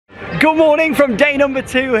Good morning from day number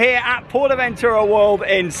 2 here at PortAventura World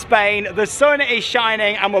in Spain. The sun is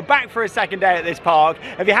shining and we're back for a second day at this park.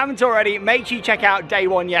 If you haven't already, make sure you check out day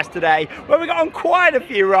 1 yesterday, where we got on quite a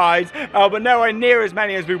few rides, but nowhere near as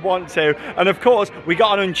many as we want to. And of course, we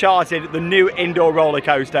got on Uncharted, the new indoor roller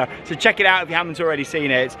coaster. So check it out if you haven't already seen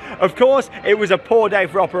it. Of course, it was a poor day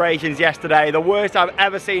for operations yesterday, the worst I've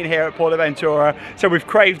ever seen here at PortAventura. So we've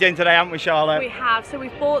craved in today, haven't we, Charlotte? We have. So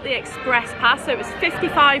we've bought the express pass, so it was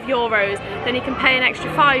 €55. Then you can pay an extra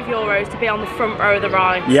 €5 to be on the front row of the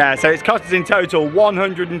ride. Yeah, so it's cost us in total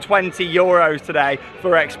 €120 today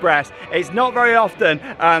for Express. It's not very often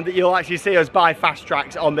that you'll actually see us buy fast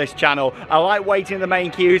tracks on this channel. I like waiting in the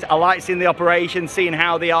main queues, I like seeing the operations, seeing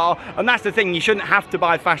how they are, and that's the thing, you shouldn't have to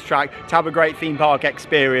buy fast track to have a great theme park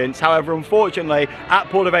experience. However, unfortunately, at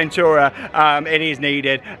PortAventura, it is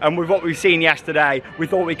needed, and with what we've seen yesterday, we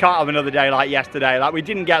thought we can't have another day like yesterday. Like, we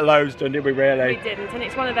didn't get loads done, did we really? We didn't, and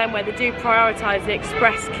it's one of them where they do prioritise the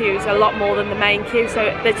express queues a lot more than the main queue, so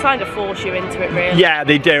they're trying to force you into it, really. Yeah,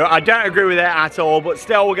 they do. I don't agree with it at all, but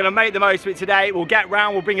still, we're going to make the most of it today. We'll get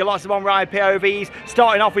round, we'll bring you lots of on-ride POVs,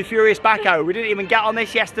 starting off with Furius Baco. We didn't even get on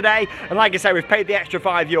this yesterday, and like I say, we've paid the extra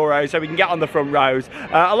 €5 so we can get on the front rows.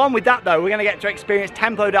 Along with that, though, we're going to get to experience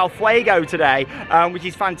Templo del Fuego today, which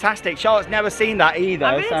is fantastic. Charlotte's never seen that either.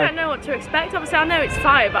 I really don't know what to expect. Obviously, I know it's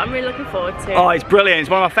fire, but I'm really looking forward to it. Oh, it's brilliant. It's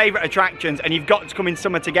one of my favourite attractions, and you've got to come in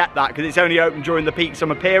summer to get that, because it's only open during the peak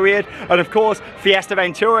summer period. And of course,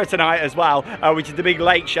 FiestAventura tonight as well, which is the big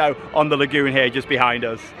lake show on the lagoon here just behind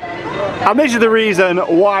us. And this is the reason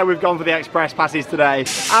why we've gone for the express passes today.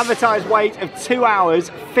 Advertised wait of 2 hours,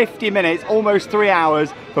 50 minutes, almost 3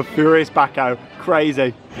 hours for Furius Baco.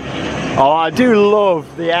 Crazy. Oh, I do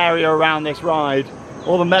love the area around this ride.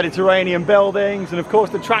 All the Mediterranean buildings, and of course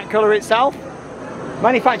the track colour itself.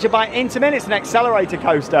 Manufactured by Intamin, it's an accelerator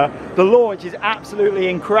coaster. The launch is absolutely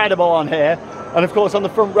incredible on here. And of course on the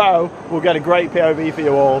front row, we'll get a great POV for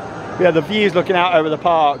you all. Yeah, the views looking out over the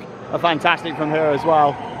park are fantastic from here as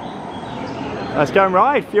well. Let's go and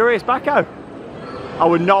ride Furius Baco. I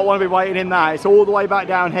would not want to be waiting in that. It's all the way back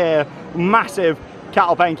down here. Massive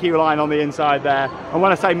cattle pen queue line on the inside there. And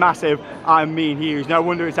when I say massive, I mean huge. No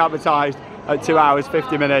wonder it's advertised at 2 hours,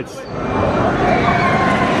 50 minutes.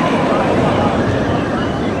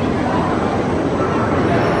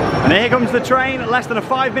 And here comes the train, less than a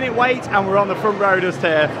 5-minute wait, and we're on the front row just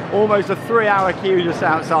here. Almost a 3-hour queue just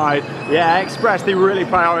outside. Yeah, Express, they really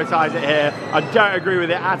prioritise it here. I don't agree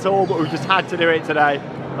with it at all, but we've just had to do it today.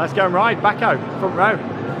 Let's go and ride Baco, front row.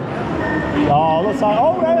 Oh, looks like,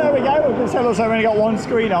 oh, there we go. I was going to say, looks like we've only got one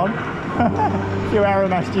screen on. A few error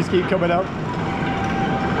messages keep coming up.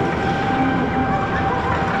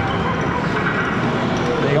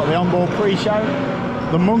 You got the onboard pre-show.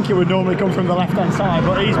 The monkey would normally come from the left-hand side,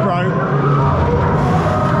 but he's broke.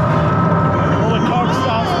 All the cogs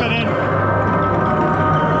start spinning.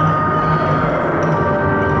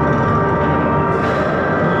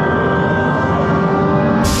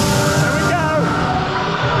 There we go!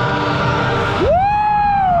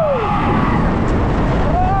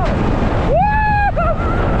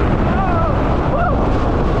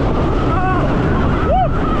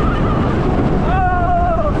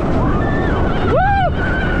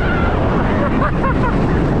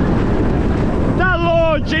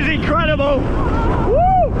 Which is incredible.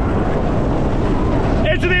 Woo!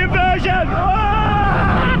 Into the inversion.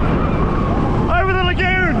 Ah! Over the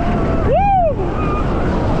lagoon. Woo!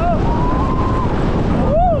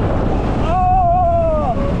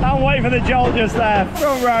 Oh! And wait for the jolt just there.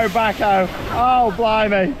 Front row Baco. Oh,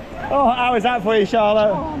 blimey. Oh, how is that for you,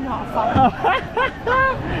 Charlotte? Oh, not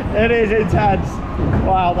fun. It is intense.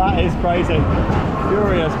 Wow, that is crazy.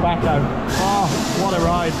 Furius Baco. Oh, what a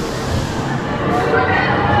ride.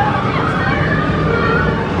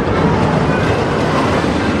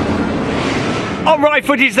 Alright,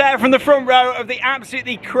 footage there from the front row of the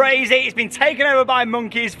absolutely crazy, it's been taken over by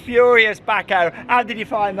monkeys, Furius Baco. How did you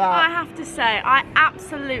find that? I have to say, I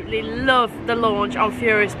absolutely love the launch on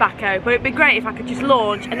Furius Baco, but it'd be great if I could just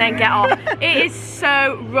launch and then get off. It is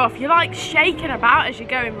so rough, you're like shaking about as you're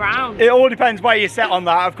going round. It all depends where you set on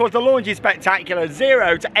that. Of course, the launch is spectacular,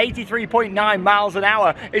 0 to 83.9 miles an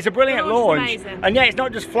hour. It's a brilliant launch. And yeah, it's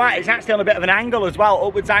not just flat, it's actually on a bit of an angle as well,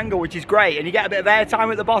 upwards angle, which is great. And you get a bit of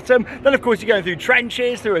airtime at the bottom. Then of course you're going through trenches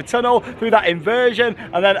bushes, through a tunnel, through that inversion,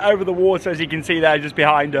 and then over the water, as you can see there just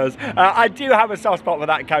behind us. I do have a soft spot for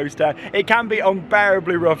that coaster. It can be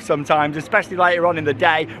unbearably rough sometimes, especially later on in the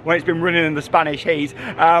day when it's been running in the Spanish heat.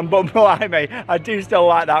 But blimey, I do still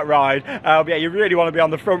like that ride. But yeah, you really want to be on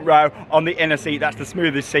the front row, on the inner seat. That's the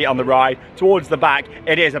smoothest seat on the ride. Towards the back,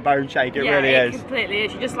 it is a bone shake. It really is. It completely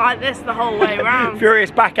is. You just like this the whole way around.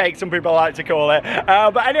 Furious backache, some people like to call it.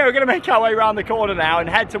 But anyway, we're going to make our way around the corner now and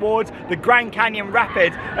head towards the Grand Canyon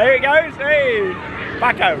Rapids. There it goes. Hey,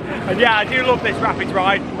 Baco. And yeah, I do love this rapids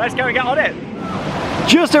ride. Let's go and get on it.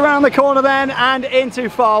 Just around the corner then and into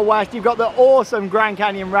Far West, you've got the awesome Grand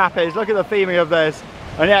Canyon Rapids. Look at the theming of this.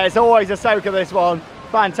 And yeah, it's always a soaker, this one.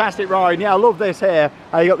 Fantastic ride. Yeah, I love this here.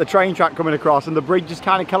 You got the train track coming across and the bridge just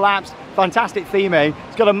kind of collapsed. Fantastic theming.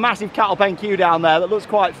 It's got a massive cattle pen queue down there that looks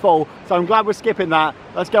quite full, so I'm glad we're skipping that.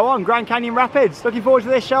 Let's go on, Grand Canyon Rapids. Looking forward to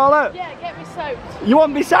this, Charlotte? Yeah, get me soaked. You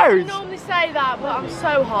want to be soaked? I normally say that, but I'm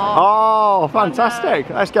so hot. Oh, fantastic.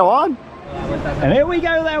 Let's go on. And here we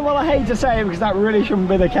go then. Well, I hate to say it because that really shouldn't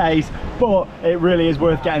be the case, but it really is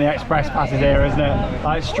worth getting the express passes here, isn't it?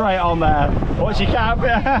 Like straight on there. Watch your cap.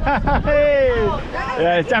 Yeah,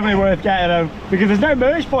 it's definitely worth getting them because there's no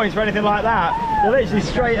merge points or anything like that. You're literally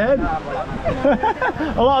straight in.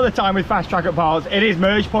 A lot of the time with fast track at parks, it is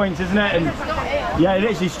merge points, isn't it? And yeah,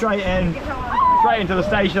 literally straight in. Straight into the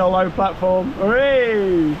station or low platform.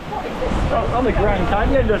 Hooray! On the Grand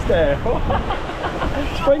Canyon just there.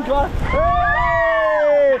 Sprinkler. Hey!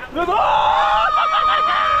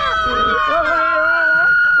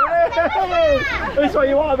 This is what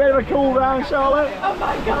you want, a bit of a cool down, Charlotte. Oh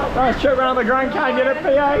my god. Nice trip around the Grand Canyon at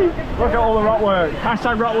PA. Look at all the rock work.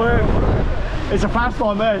 Hashtag rock work. It's a fast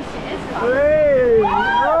one, this. Hey!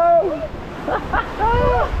 Oh!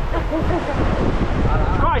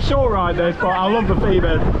 It's quite a short ride this, but I love the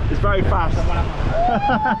theming. It's very fast.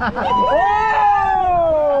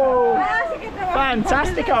 Oh!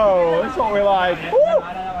 Fantastico! That's what we like.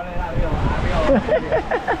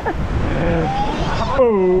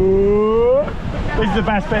 Ooh. This is the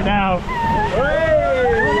best bit now.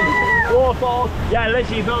 Hey! Waterfalls. Yeah,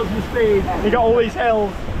 literally builds the speed. You got all these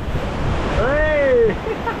hills. Hey!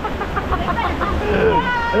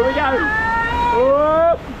 Here we go.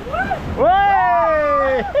 Whoop.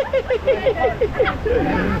 Way!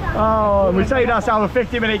 Oh, and we saved ourselves a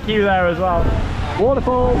 50-minute queue there as well.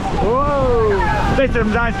 Waterfalls. Whoa! This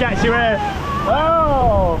sometimes gets you here.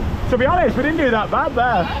 Oh! To be honest, we didn't do that bad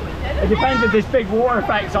there. It depends if there's big water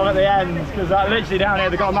effects on at the end, because literally down here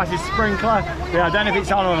they've got a massive sprinkler. Yeah, I don't know if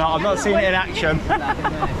it's on or not. I've not seen it in action.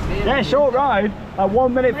 Yeah, short ride.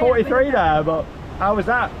 1 minute 43 there, but how was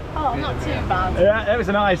that? Oh, not too bad. Yeah, it was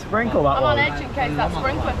a nice sprinkle, that one. I'm on edge in case that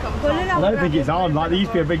sprinkler comes on. I don't think it's on. Like, there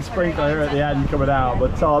used to be a big sprinkler here at the end coming out,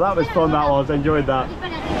 but oh, that was fun. That was. I enjoyed that.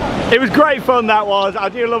 It was great fun, that was. I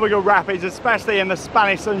do love a good rapids, especially in the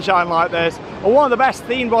Spanish sunshine like this. Well, one of the best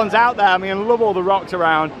themed ones out there. I mean, I love all the rocks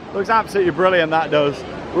around. Looks absolutely brilliant, that does.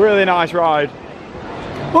 Really nice ride.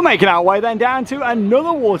 We're making our way then down to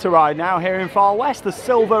another water ride now here in Far West, the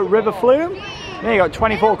Silver River Flume. There you got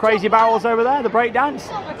 24 crazy barrels over there, the breakdance,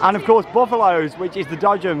 and of course buffaloes, which is the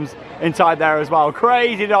dodgems inside there as well.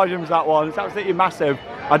 Crazy dodgems, that one. It's absolutely massive.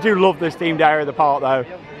 I do love this themed area of the park though.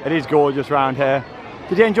 It is gorgeous around here.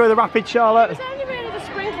 Did you enjoy the rapids, Charlotte? It's only really the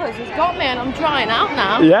sprinklers has got me and I'm drying out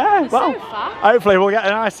now. Yeah, it's well, so fast. Hopefully we'll get a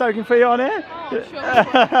nice soaking for you on here. Oh, sure.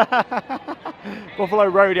 Buffalo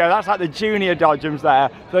Rodeo, that's like the junior dodgems there.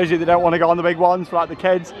 For those of you that don't want to go on the big ones, for like the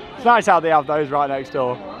kids. It's nice how they have those right next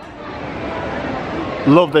door.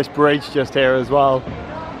 Love this bridge just here as well.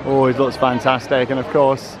 Always looks fantastic. And of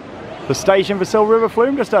course, the station for Silver River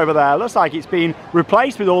Flume just over there. Looks like it's been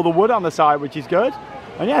replaced with all the wood on the side, which is good.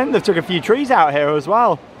 And yeah, I think they've took a few trees out here as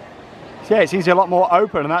well. So yeah, it seems to be a lot more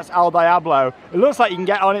open, and that's El Diablo. It looks like you can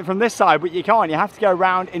get on it from this side, but you can't. You have to go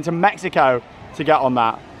around into Mexico to get on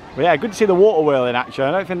that. But yeah, good to see the water wheel in action.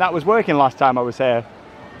 I don't think that was working last time I was here.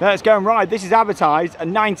 Let's go and ride. This is advertised at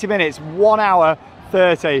 90 minutes, 1 hour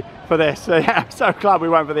 30 for this. So yeah, I'm so glad we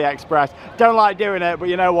went for the express. Don't like doing it, but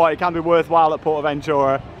you know what? It can be worthwhile at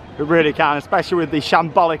PortAventura. It really can, especially with the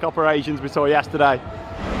shambolic operations we saw yesterday.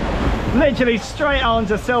 Literally straight on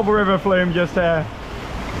to Silver River Flume just here.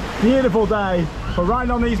 Beautiful day for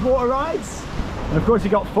riding on these water rides. And of course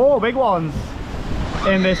you've got 4 big ones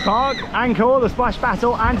in this park. Angkor, the Splash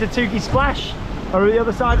Battle, and Tatuki Splash are at the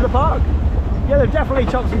other side of the park. Yeah, they've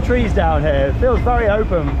definitely chopped some trees down here. It feels very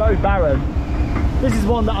open, very barren. This is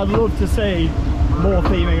one that I'd love to see more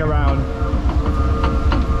theming around.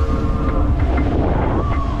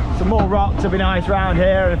 Some more rocks would be nice around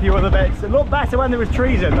here and a few other bits. It looked better when there was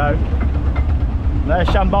trees in though. There's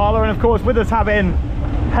Shambhala, and of course with us having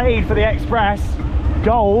paid for the express,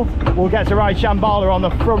 goal, we'll get to ride Shambhala on the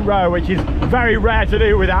front row, which is very rare to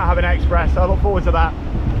do without having express. So I look forward to that.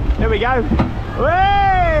 Here we go.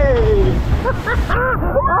 Hey!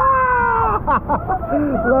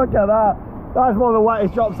 Look at that. That's one of the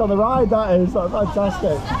wettest drops on the ride, that is. That's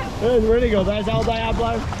fantastic. It is really good. There's El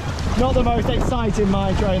Diablo. Not the most exciting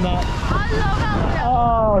mine train, that. I love it.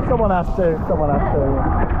 Oh, someone has to. Someone has to.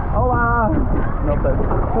 Hola! Nothing.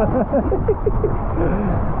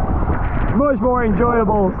 Much more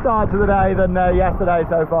enjoyable start to the day than yesterday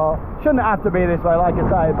so far. Shouldn't have to be this way, like I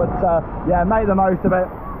say, but yeah, make the most of it.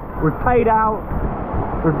 We've paid out,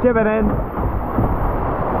 we've given in.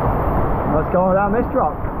 Let's go around this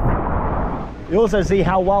drop. You also see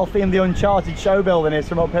how well themed the Uncharted show building is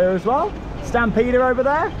from up here as well. Stampeder over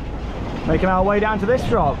there. Making our way down to this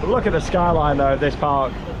drop. But look at the skyline though of this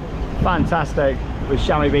park. Fantastic. With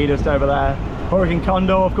chamois bee dust over there. Hurricane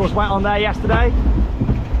Condor, of course, went on there yesterday.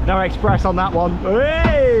 No express on that one.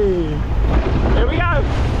 Hey! Here we go!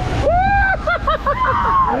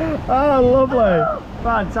 Oh, lovely.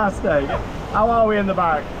 Fantastic. How are we in the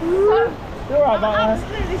back? You're right back there.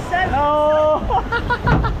 Absolutely so. Oh!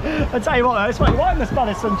 I tell you what though, it's what you want in the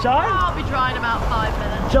Spanish sunshine. I'll be dry in about 5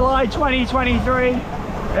 minutes. July 2023 here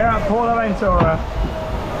at PortAventura.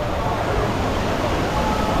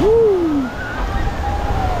 Woo!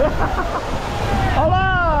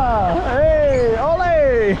 Hola! Hey! Ole!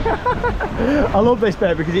 I love this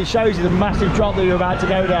bit because it shows you the massive drop that you're about to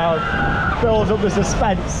go down. Builds up the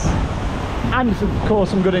suspense. And of course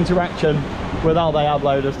some good interaction with El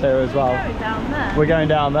Diablo just here as well. We're going down there. We're going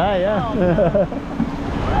down there, yeah. Oh,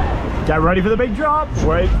 no. Get ready for the big drop.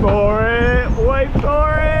 Wait for it. Wait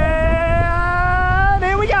for it. And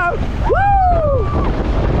here we go. Woo!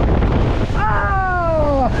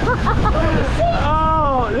 Oh!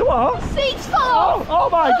 Oh, what? Seats fell off. Oh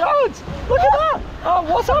my God! Look at that! Oh,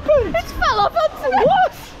 what's happened? It's fell off onto me.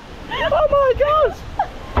 What? Oh my God!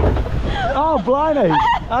 Oh, blimey!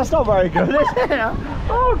 That's not very good, is it?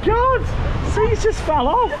 Oh God! Seats just fell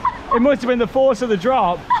off. It must have been the force of the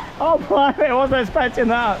drop. Oh, blimey! I wasn't expecting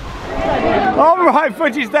that. All right,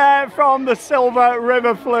 footage there from the Silver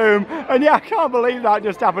River Flume, and yeah, I can't believe that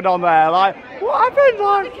just happened on there. Like, what happened?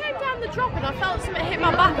 I Like, came down the drop and I felt something hit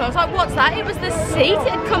my back. I was like, what's that? It was the seat. It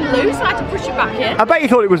had come loose. I had to push it back in. I bet you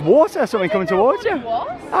thought it was water, something coming towards you. It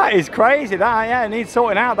was. That is crazy, that, yeah, it needs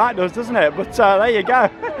sorting out, that does, doesn't it? But there you go.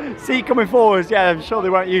 Sea coming forwards, yeah, I'm sure they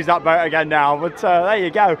won't use that boat again now, but there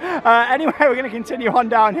you go. Anyway, we're going to continue on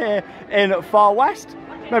down here in Far West.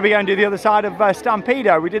 Maybe go and do the other side of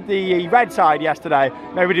Stampeder. We did the red side yesterday,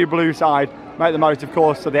 maybe do blue side. Make the most, of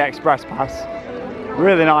course, of the express pass.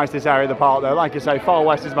 Really nice, this area of the park though. Like I say, Far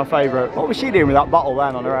West is my favourite. What was she doing with that bottle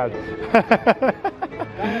then on her head?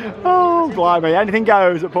 Oh, blimey, anything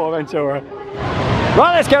goes at PortAventura.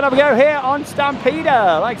 Right, let's go and have a go here on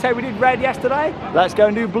Stampeder. Like I say, we did red yesterday. Let's go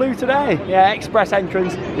and do blue today. Yeah, express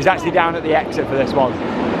entrance is actually down at the exit for this one.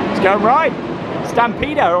 Let's go and ride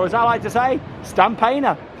Stampeder, or as I like to say,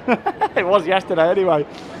 Stampana. It was yesterday anyway.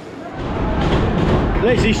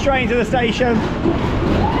 Literally straight into the station.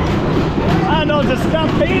 And on to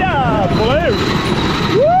Stampeder! Blue!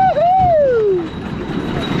 Woohoo!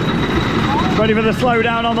 Ready for the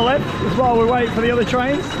slowdown on the lift as well, we wait for the other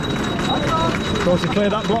trains. Of course, to clear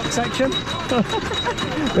that block section.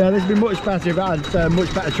 Yeah, this would be much better if it had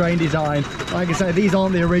much better train design. Like I say, these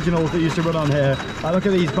aren't the originals that used to run on here. I look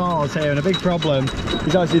at these bars here, and a big problem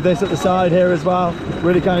is actually this at the side here as well.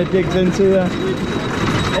 Really kind of digs into you.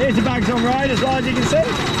 Here's the bags on ride as well, as you can see.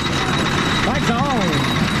 Bags on.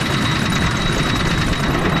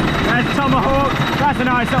 There's Tomahawk. That's a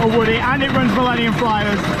nice little woody, and it runs Millennium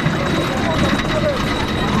Flyers.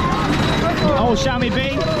 Old chamois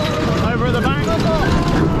bee over at the back.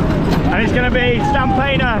 And it's going to be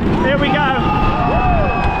Stampeder. Here we go.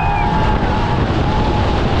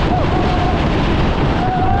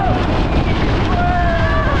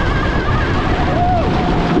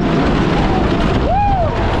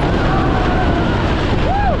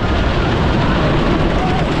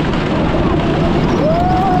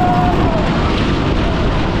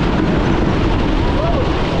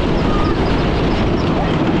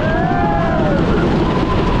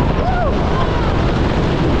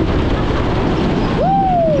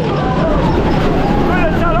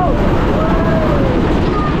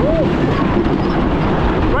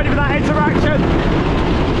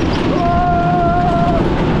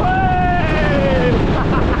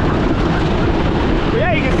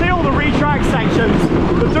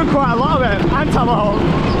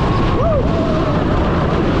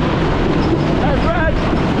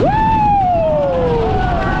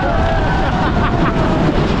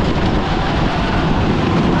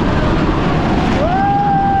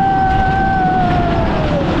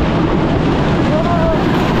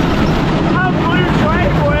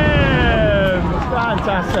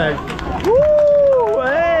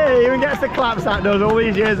 even gets the claps that does all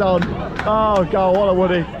these years on. Oh God, what a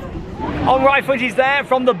woody. On right footage there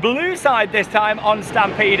from the blue side this time on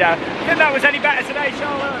Stampeder. Think that was any better today,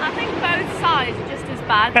 Charlotte? I think both sides are just as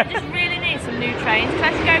bad. They just really need some new trains,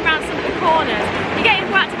 especially going around some of the corners. You get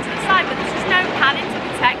whacked into the side, but there's just no padding to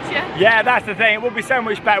protect you. Yeah, that's the thing. It would be so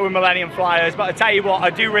much better with Millennium Flyers, but I tell you what,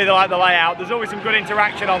 I do really like the layout. There's always some good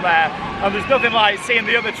interaction on there, and there's nothing like seeing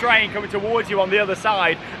the other train coming towards you on the other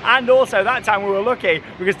side. And also that time we were lucky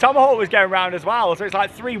because Tomahawk was going around as well, so it's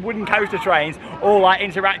like 3 wooden coaster trains all like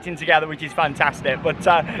interacting together, which is fantastic. But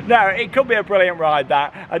no, it could be a brilliant ride.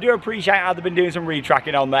 That I do appreciate how they've been doing some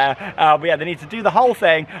retracking on there, but yeah, they need to do the whole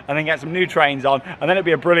thing and then get some new trains on, and then it'd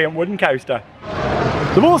be a brilliant wooden coaster.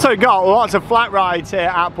 We've also got lots of flat rides here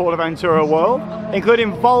at PortAventura World,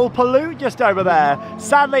 including Volpaloot just over there.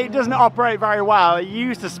 Sadly, it doesn't operate very well. It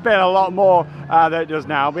used to spin a lot more than it does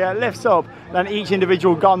now, but yeah, it lifts up, then each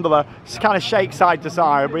individual gondola just kind of shakes side to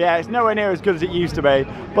side. But yeah, it's nowhere near as good as it used to be.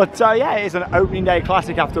 But yeah, it is an opening day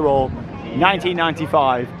classic after all.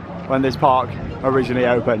 1995 when this park originally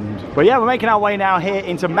opened. But yeah, we're making our way now here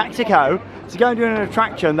into Mexico to go and do an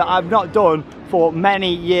attraction that I've not done for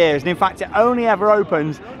many years, and in fact it only ever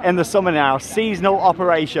opens in the summer now, seasonal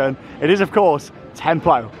operation. It is of course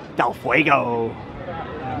Templo del Fuego.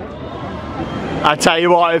 I tell you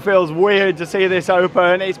what, it feels weird to see this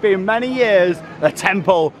open. It's been many years, the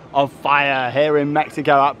Temple of Fire here in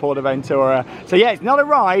Mexico at PortAventura. So yeah, it's not a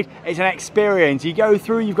ride, it's an experience. You go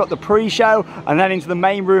through, you've got the pre-show, and then into the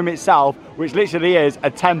main room itself, which literally is a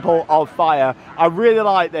Temple of Fire. I really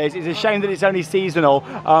like this. It's a shame that it's only seasonal,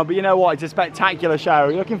 but you know what, it's a spectacular show.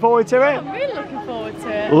 Are you looking forward to it? I'm really looking forward to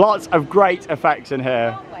it. Lots of great effects in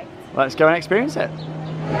here. Can't wait. Let's go and experience it.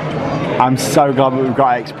 I'm so glad that we've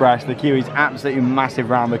got Express. The queue is absolutely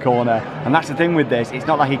massive around the corner, and that's the thing with this, it's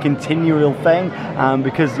not like a continual thing,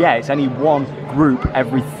 because yeah, it's only one group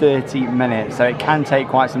every 30 minutes, so it can take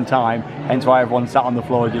quite some time, hence why everyone's sat on the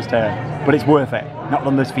floor just here. But it's worth it. Not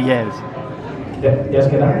done this for years.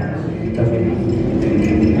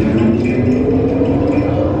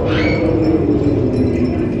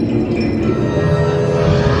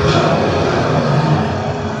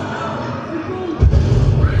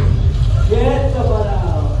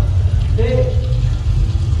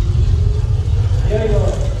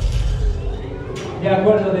 De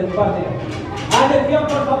acuerdo, despacio. Atención,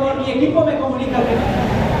 por favor, mi equipo me comunica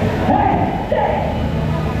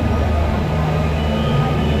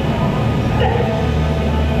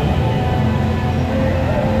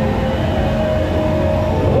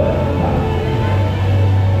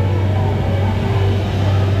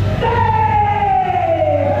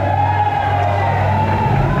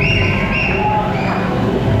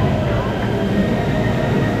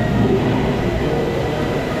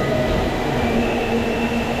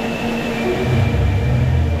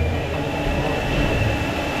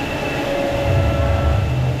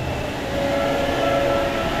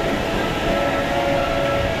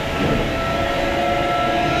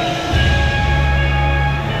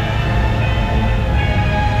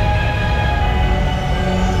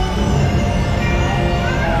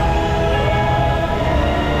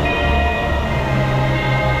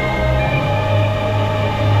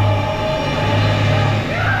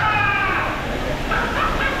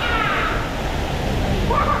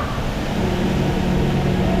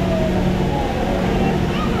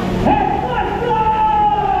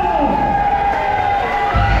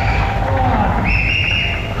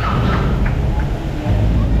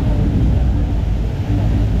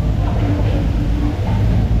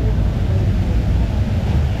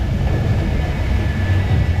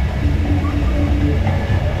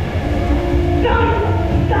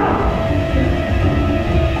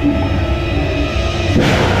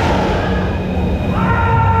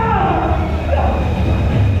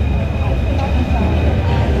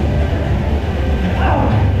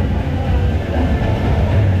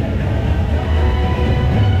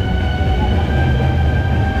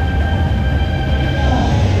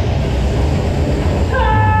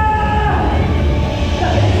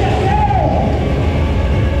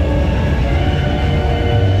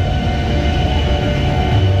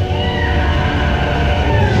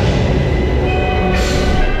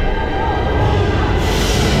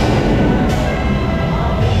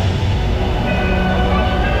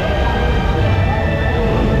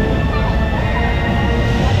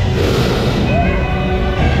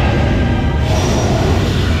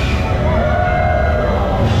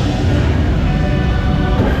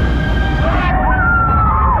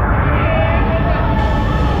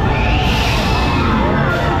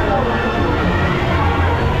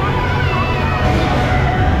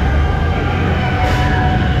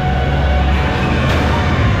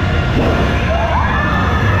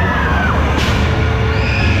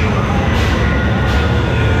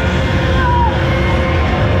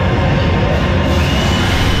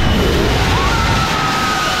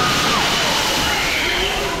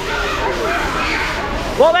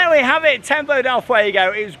Well, there we have it, Templo del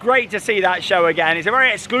Fuego. It was great to see that show again. It's a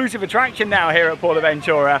very exclusive attraction now here at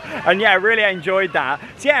PortAventura, and yeah, I really enjoyed that.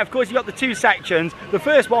 So yeah, of course, you've got the two sections. The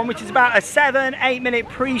first one, which is about a 7-8 minute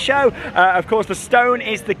pre-show. Of course, the stone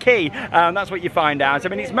is the key. That's what you find out. I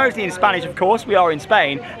mean, it's mostly in Spanish, of course. We are in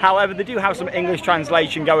Spain. However, they do have some English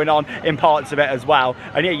translation going on in parts of it as well.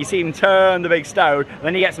 And yeah, you see him turn the big stone, and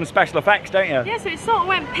then you get some special effects, don't you? Yeah, so it sort of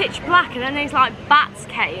went pitch black, and then these like bats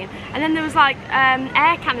came, and then there was like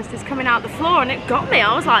air canisters coming out the floor, and it got me.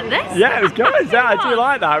 I was like, this? Yeah, it was good. Yeah, I do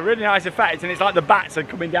like that. Really nice effect, and it's like the bats are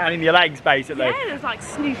coming down in your legs, basically. Yeah, it was like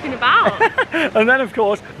snooping about. And then, of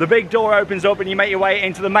course, the big door opens up, and you make your way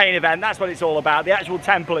into the main event. That's what it's all about, the actual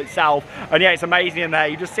temple itself. And yeah, it's amazing in there.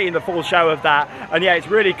 You're just seeing the full show of that. And yeah, it's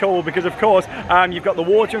really cool because, of course, you've got the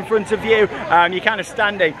water in front of you. You're kind of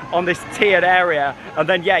standing on this tiered area, and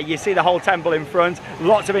then yeah, you see the whole temple in front.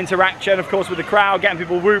 Lots of interaction, of course, with the crowd, getting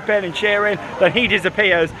people whooping and cheering. Then he disappears,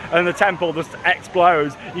 and the temple just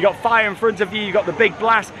explodes. You got fire in front of you, you got the big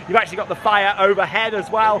blast, you've actually got the fire overhead as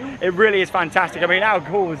well. It really is fantastic. I mean, how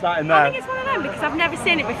cool is that in there? I think it's one of them because I've never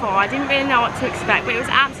seen it before. I didn't really know what to expect, but it was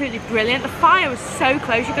absolutely brilliant. The fire was so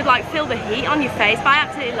close, you could like feel the heat on your face, but I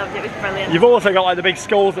absolutely loved it. It was brilliant. You've also got like the big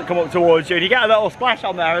skulls that come up towards you, and you get a little splash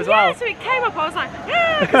on there as well. Yeah, so it came up, I was like,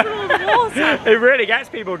 yeah, because of all the water. It really gets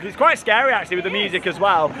people, because it's quite scary actually with the music as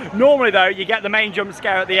well. Normally though, you get the main jump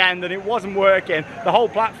scare at the end, and it wasn't working. The whole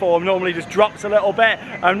platform normally just drops a little bit,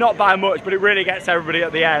 not by much, but it really gets everybody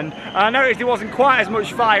at the end. And I noticed there wasn't quite as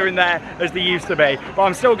much fire in there as there used to be, but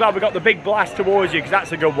I'm still glad we got the big blast towards you, because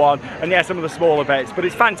that's a good one, and yeah, some of the smaller bits. But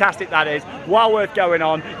it's fantastic, that is. Well worth going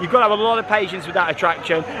on. You've got to have a lot of patience with that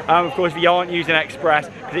attraction, of course, if you aren't using Express,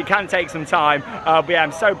 because it can take some time. But yeah,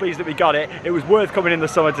 I'm so pleased that we got it. It was worth coming in the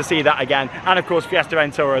summer to see that again. And of course,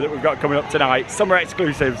 FiestAventura that we've got coming up tonight. Summer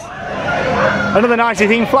exclusives. Another nicely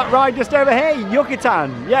themed flat ride just over here,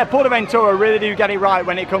 Yucatan. Yeah, PortAventura really do get it right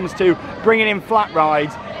when it comes to bringing in flat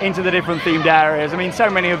rides into the different themed areas. I mean, so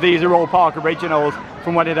many of these are all park originals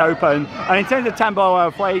from when it opened. And in terms of Templo del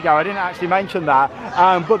Fuego, I didn't actually mention that,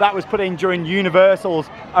 but that was put in during Universal's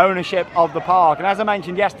ownership of the park. And as I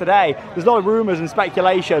mentioned yesterday, there's a lot of rumours and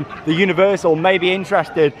speculation that Universal may be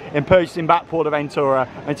interested in purchasing back PortAventura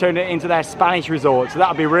and turning it into their Spanish resort. So that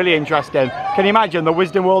would be really interesting. Can you imagine the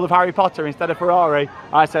Wisdom World of Harry Potter instead of Ferrari?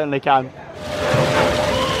 I certainly can.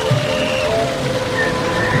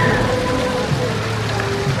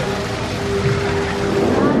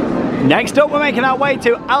 Next up, we're making our way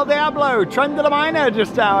to El Diablo, Tren de la Mina,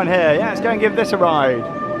 just down here. Yeah, let's go and give this a ride.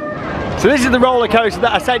 So this is the roller coaster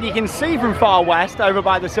that I said you can see from far west over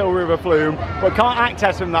by the Silver River Flume, but can't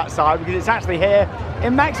access from that side because it's actually here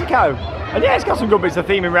in Mexico. And yeah, it's got some good bits of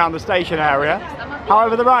theming around the station area.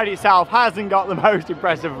 However, the ride itself hasn't got the most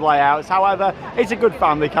impressive layouts. However, it's a good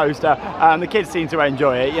family coaster, and the kids seem to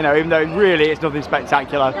enjoy it, you know, even though really it's nothing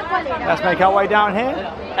spectacular. Let's make our way down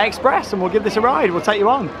here, Express, and we'll give this a ride. We'll take you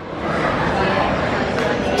on.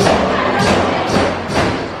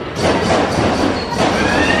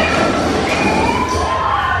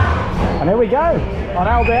 And here we go, on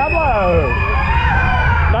El Diablo.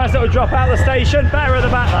 Nice little drop out of the station, better at the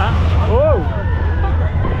back that. Whoa.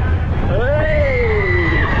 Hey.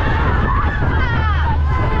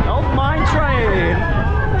 Old mine train.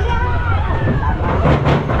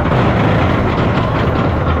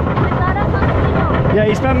 Yeah,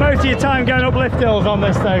 you spend most of your time going up lift hills on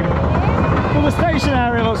this thing. Well, the station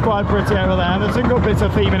area looks quite pretty over there, and there's some good bits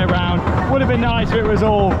of theming around. Would have been nice if it was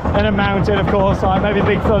all in a mountain, of course, like maybe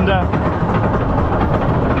Big Thunder.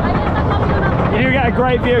 You do get a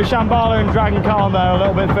great view of Shambhala and Dragon Khan though, a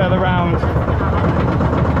little bit further round.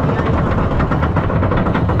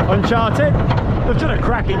 Uncharted, they've done a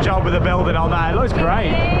cracking job with the building on there, it looks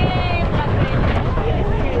great.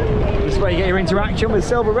 This is where you get your interaction with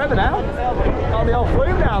Silver River now, on the old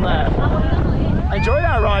flume down there. Enjoy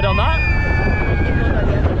that ride on that.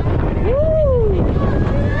 Woo!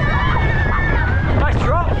 Nice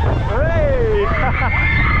drop! Hey!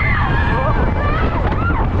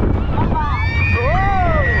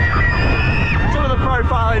 Some of the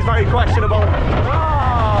profile is very questionable.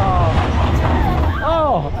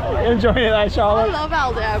 Oh, you're enjoying it there, Charlotte? I love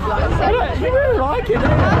El Diablo. You really like it, don't you?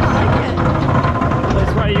 I like it.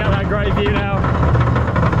 That's where you get that great view now.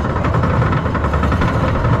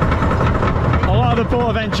 A lot of the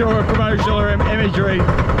PortAventura promotional imagery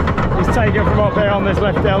is taken from up here on this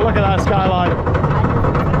lift hill. Look at that skyline.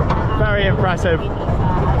 Very impressive.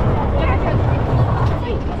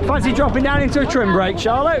 Fancy dropping down into a trim brake,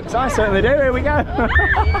 Charlotte? 'Cause I certainly do. Here we go.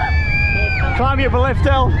 Climb you up a lift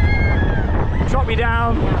hill, drop you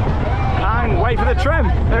down, and wait for the trim.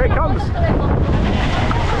 There it comes.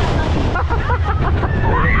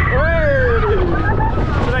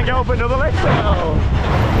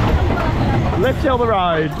 lift you on the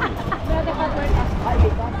ride.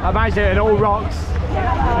 Imagine it in all rocks.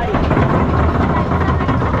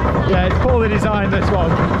 Yeah, it's poorly designed, this one.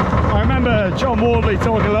 I remember John Wardley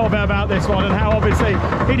talking a little bit about this one and how obviously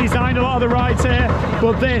he designed a lot of the rides here,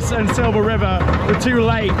 but this and Silver River were too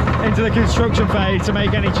late into the construction phase to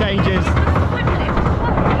make any changes.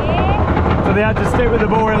 So they had to stick with the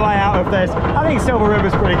boring layout of this. I think Silver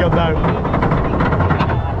River's pretty good though.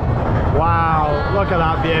 Wow, look at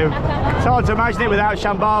that view. It's hard to imagine it without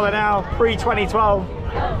Shambhala now, pre-2012.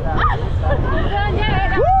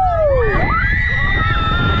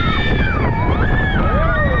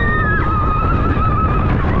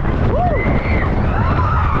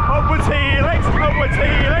 Upwards helix,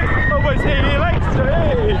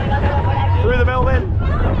 through the building.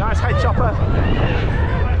 Nice head chopper.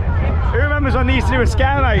 Who remembers when they used to do a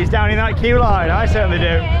scare maze down in that queue line? I certainly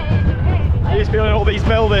do. You used to be on all these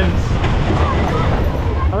buildings.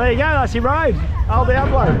 Well, there you go, that's your ride. Al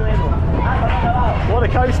Diablo. What a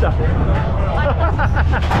coaster.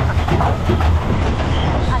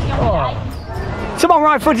 Oh. Some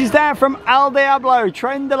on-ride footage there from El Diablo,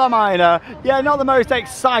 Tren de la Mina. Yeah, not the most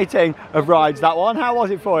exciting of rides, that one. How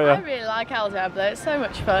was it for you? I really like El Diablo, it's so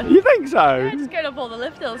much fun. You think so? Yeah, just going up all the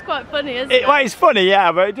lift hills, quite funny, isn't it? Well, it's funny,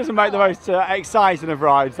 yeah, but it doesn't make the most exciting of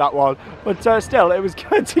rides, that one. But still, it was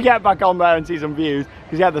good to get back on there and see some views,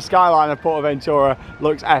 because yeah, the skyline of PortAventura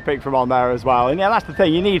looks epic from on there as well. And yeah, that's the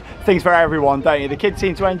thing, you need things for everyone, don't you? The kids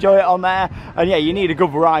seem to enjoy it on there, and yeah, you need a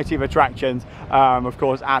good variety of attractions, of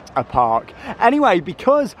course, at a park. Anyway,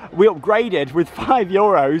 because we upgraded with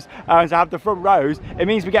 €5 to have the front rows, it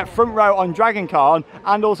means we get front row on Dragon Con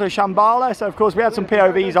and also Shambhala. So of course we had some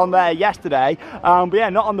POVs on there yesterday, but yeah,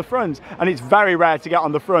 not on the front. And it's very rare to get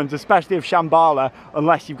on the front, especially of Shambhala,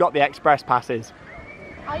 unless you've got the express passes.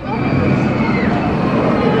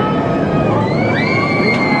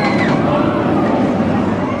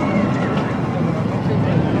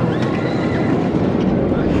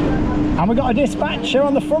 And we got a dispatcher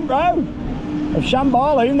on the front row of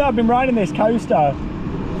Shambhala, even though I've been riding this coaster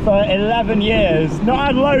for 11 years. Not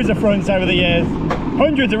had loads of fronts over the years.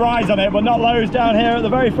 Hundreds of rides on it, but not loads down here at the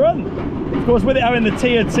very front. Of course, with it having the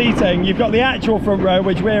tiered seating, you've got the actual front row,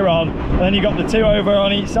 which we're on, and then you've got the two over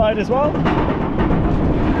on each side as well.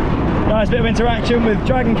 Nice bit of interaction with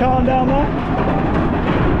Dragon Khan down there.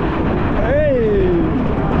 Hey!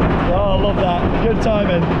 Oh, I love that. Good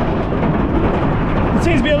timing. It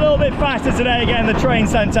seems to be a little bit faster today getting the train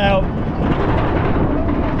sent out,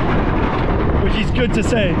 which is good to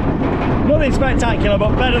see. Nothing spectacular,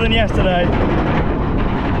 but better than yesterday.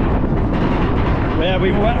 But yeah, we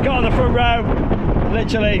got on the front row,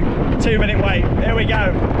 literally 2-minute wait. Here we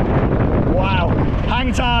go. Wow,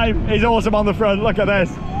 hang time is awesome on the front. Look at this.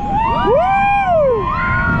 Woo!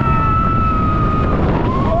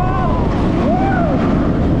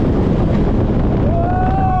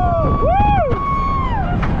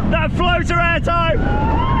 That floater airtime.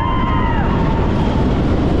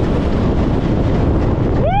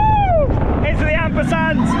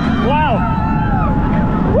 Wow.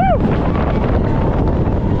 Woo.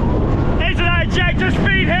 Into that ejector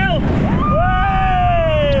speed hill.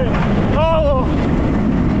 Whee. Oh,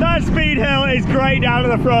 that speed hill is great down to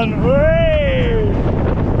the front. Whee.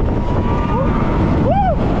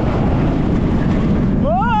 Woo.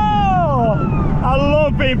 Oh, I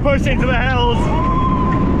love being pushed into the hills.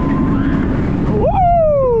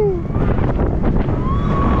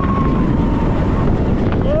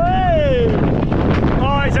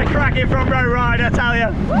 Cracking front row ride, I tell you.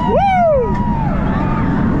 Woo!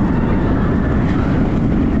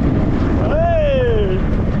 Hey!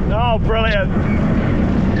 Oh, brilliant.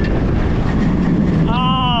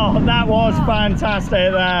 Oh, that was fantastic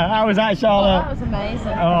there. How was that, Charlotte? Oh, that was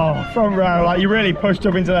amazing. Oh, front row, like you really pushed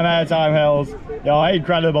up into them airtime hills. Oh,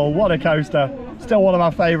 incredible. What a coaster. Still one of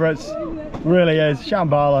my favourites. Really is.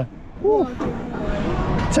 Shambhala. Woo.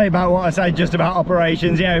 Tell you about what I said just about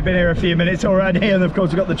operations. Yeah, we've been here a few minutes already, and of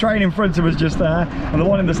course we've got the train in front of us just there, and the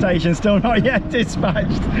one in the station still not yet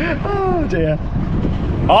dispatched. Oh dear.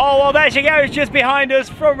 Oh, well, there she goes, just behind us.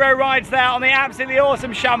 Front row rides there on the absolutely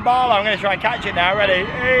awesome Shambhala. I'm going to try and catch it now. Ready?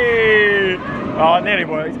 Hey. Oh, it nearly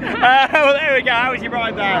worked. Well, there we go. How was your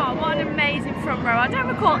ride there? Oh, what an amazing front row. I don't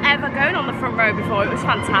recall ever going on the front row before. It was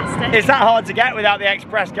fantastic. It's that hard to get without the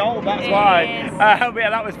express gold, that's why. But yeah,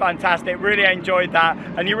 that was fantastic. Really enjoyed that.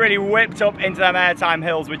 And you really whipped up into them airtime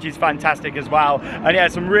hills, which is fantastic as well. And yeah,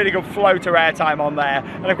 some really good floater airtime on there.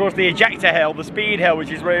 And of course the ejector hill, the speed hill,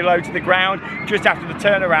 which is really low to the ground, just after the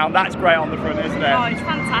turnaround. That's great on the front, isn't it? Oh, it's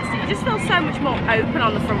fantastic. You just feel so much more open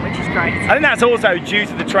on the front, which is great. I think that's also due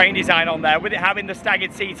to the train design on there, with it having the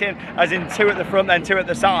staggered seating, as in 2 at the front, then 2 at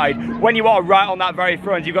the side. When you are right on that very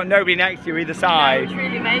front. You've got nobody next to you either side. Which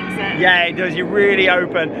really makes it. Yeah, it does. You're really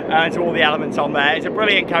open to all the elements on there. It's a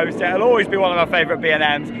brilliant coaster. It'll always be one of my favourite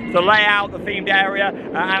B&Ms. The layout, the themed area,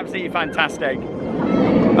 absolutely fantastic.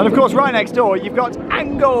 And of course, right next door, you've got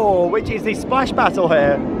Angor, which is the splash battle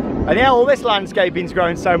here. And yeah, all this landscaping's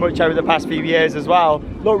grown so much over the past few years as well.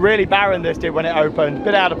 Looked really barren, this did, when it opened.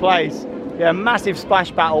 Bit out of place. Yeah, massive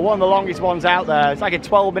splash battle, one of the longest ones out there. It's like a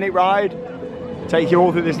 12-minute ride. Take you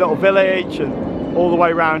all through this little village and all the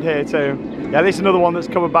way around here too. Yeah, this is another one that's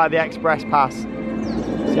covered by the express pass.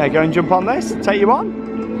 So yeah, go and jump on this, take you on.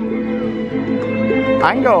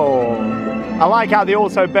 Angor. I like how they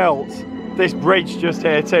also built this bridge just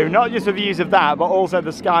here too. Not just the views of that, but also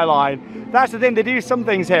the skyline. That's the thing, they do some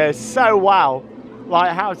things here so well.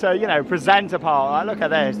 Like how to, you know, present a part. Like, look at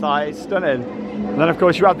this, like, it's stunning. And then of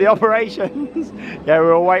course you have the operations. Yeah, we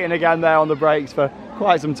were waiting again there on the brakes for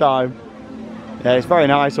quite some time. Yeah, it's very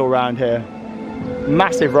nice all around here.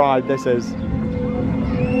 Massive ride this is.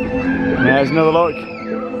 And there's another look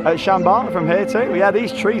at Shambhala from here too. Yeah,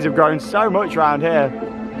 these trees have grown so much around here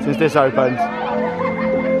since this opened.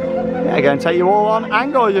 Yeah, going to take you all on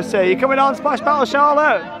Angor, you see. You coming on Splash Battle,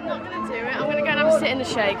 Charlotte? I'm not going to do it. I'm going to go and have a sit in the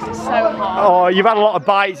shade because it's so hot. Oh, you've had a lot of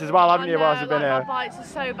bites as well, haven't you, whilst you've been here? My bites are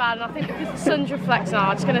so bad, and I think because the sun's reflecting,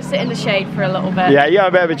 I'm just going to sit in the shade for a little bit. Yeah, you have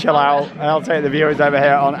a bit of a chill out, and I'll take the viewers over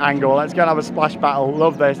here on Angor. Let's go and have a splash battle.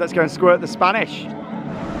 Love this. Let's go and squirt the Spanish.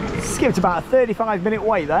 Skipped about a 35-minute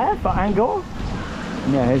wait there for Angor.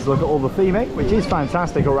 Yeah, here's a look at all the theming, which is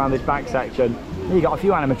fantastic all around this back section. You got a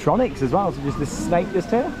few animatronics as well, so just this snake just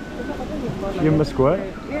here. Give him a squirt.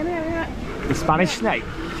 The Spanish snake.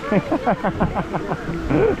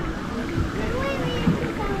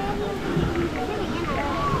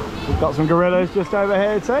 We've got some gorillas just over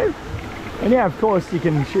here too. And yeah, of course you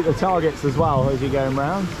can shoot the targets as well as you're going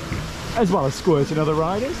around, as well as squirting other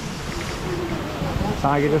riders.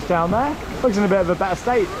 Tiger just down there. Looks in a bit of a better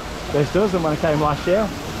state, this does, than when I came last year.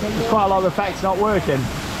 There's quite a lot of effects not working.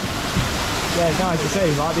 Yeah, it's nice to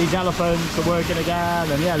see, like these elephants are working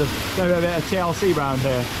again, and yeah, there's a bit of TLC around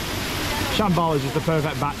here. Shambhala is just the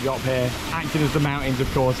perfect backdrop here, acting as the mountains,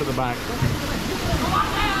 of course, at the back.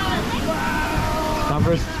 Time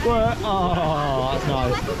for a squirt. Oh, that's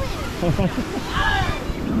nice.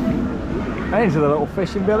 And into the little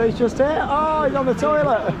fishing village just here. Oh, he's on the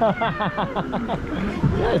toilet.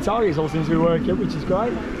 Yeah, the targets all seem to be working, which is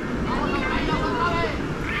great.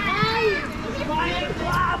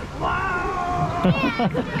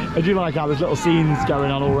 I do like how there's little scenes going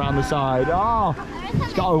on all around the side. Oh,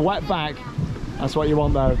 it's got a wet back. That's what you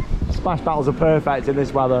want though. Splash battles are perfect in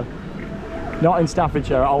this weather. Not in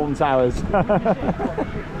Staffordshire at Alton Towers.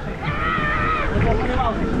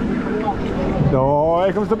 Oh,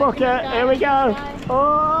 here comes the bucket. Here we go.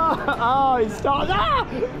 Oh, it's starting. Ah!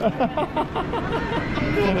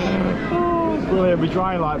 Oh, brilliant. We're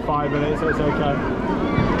dry in like 5 minutes, so it's okay.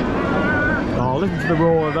 Oh, listen to the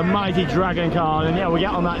roar of the mighty dragon car, and yeah, we'll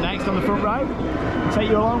get on that next on the front row.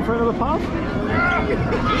 Take you along for another puff.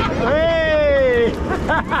 Hey!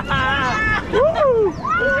 Woo!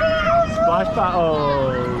 Splash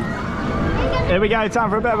battles. Here we go,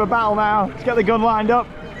 time for a bit of a battle now. Let's get the gun lined up.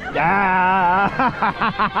 Yeah!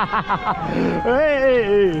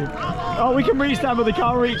 Hey! Oh, we can reach them, but they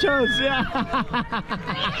can't reach us. Yeah!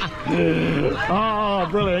 Oh,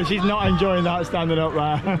 brilliant. She's not enjoying that standing up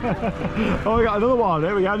there. Oh, we got another one.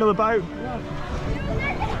 Here we go, another boat.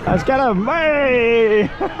 Let's get him. Hey!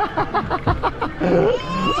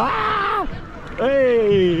 Ah!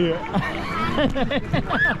 Hey!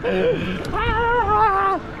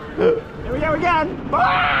 Ah! Here we go again.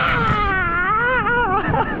 Ah!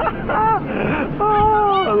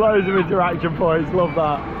 Oh, loads of interaction points, love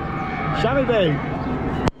that. Shammy B.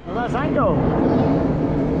 Well, that's Angor.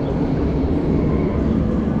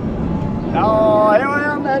 Oh, here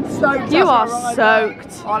I am then, soaked. You are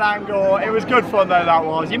soaked. On Angor. It was good fun though, that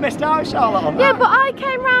was. You missed out, Charlotte, on that. Yeah, but I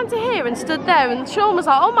came round to here and stood there, and Sean was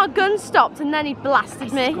like, oh, my gun stopped, and then he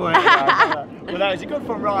blasted me. Well, no, it's a good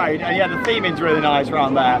fun ride, and yeah, the theming's really nice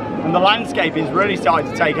around there, and the landscaping's really starting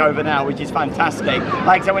to take over now, which is fantastic.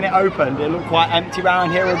 Like I said, when it opened, it looked quite empty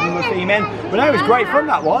around here other than the theming, but no, it was great fun,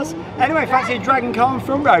 that was. Anyway, fancy a dragon car and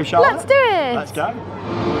front row, Charlotte? Let's do it. Let's go.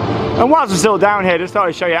 And whilst we're still down here, just thought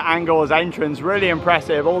I'd show you Angor's entrance. Really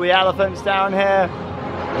impressive. All the elephants down here.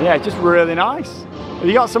 And yeah, just really nice.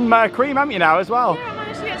 You got some cream, haven't you, now as well? Yeah, I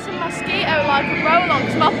managed to get some mosquito like a roll on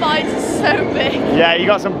because my bites are so big. Yeah, you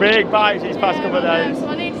got some big bites these past couple of days. So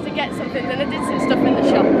I needed to get something, then I did some stuff in the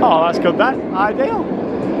shop. Oh, that's good then. Ideal.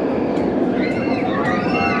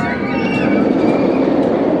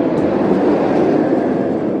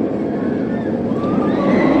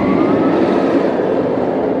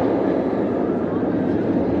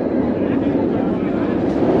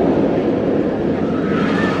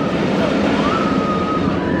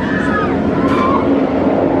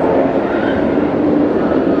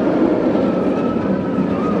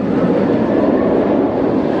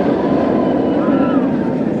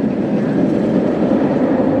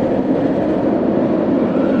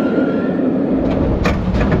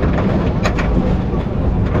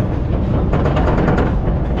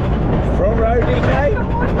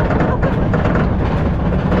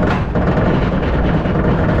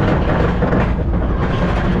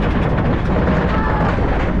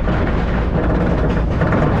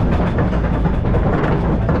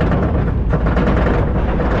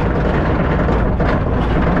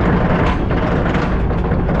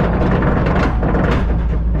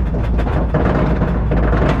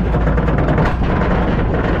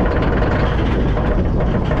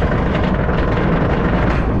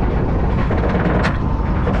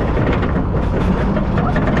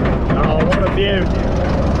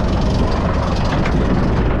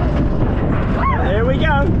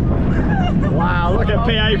 Wow, look at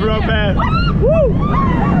PA from up here.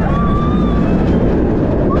 Woo!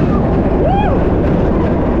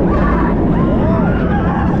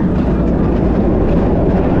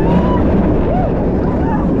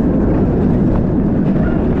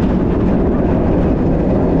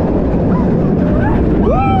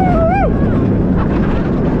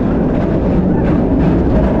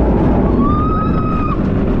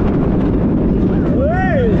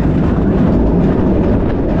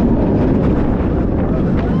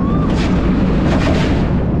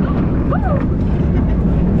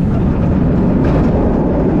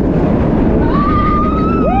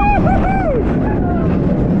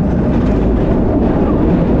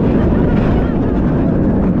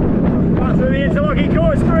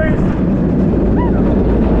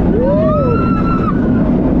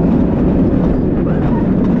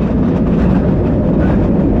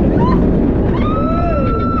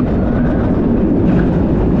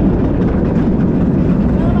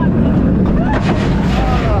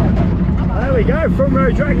 Front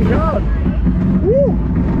row Dragon Khan. Woo!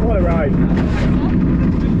 What a ride.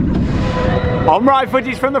 On-ride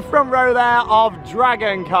footage from the front row there of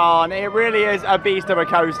Dragon Khan. It really is a beast of a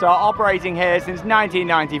coaster, operating here since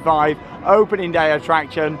 1995, opening day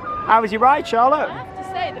attraction. How was your ride, Charlotte? I have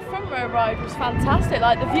to say, the front row ride was fantastic.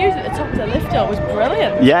 Like, the views at the top of the lift hill was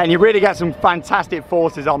brilliant. Yeah, and you really get some fantastic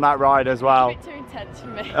forces on that ride as well. It's a bit too intense for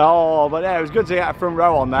me. Oh, but yeah, it was good to get a front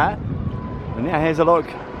row on there. And yeah, here's a look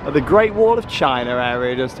at the Great Wall of China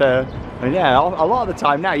area just here. And yeah, a lot of the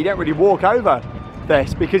time now you don't really walk over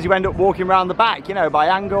this because you end up walking around the back, you know, by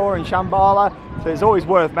Angkor and Shambhala. So it's always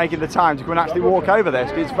worth making the time to come and actually walk over this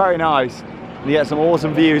because it's very nice. And you get some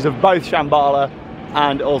awesome views of both Shambhala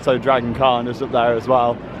and also Dragon Khan just up there as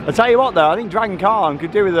well. I'll tell you what though, I think Dragon Khan could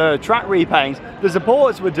do with the track repaints. The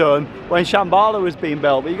supports were done when Shambhala was being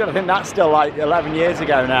built, but you've got to think that's still like 11 years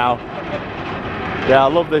ago now. Yeah, I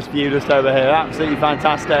love this view just over here, absolutely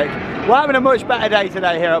fantastic. We're having a much better day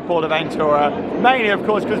today here at PortAventura, mainly of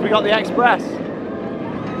course because we got the Express.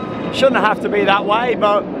 Shouldn't have to be that way,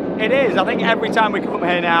 but it is. I think every time we come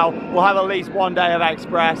here now, we'll have at least one day of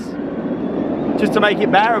Express, just to make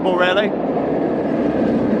it bearable really.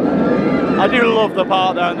 I do love the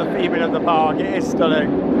park though, and the theming of the park, it is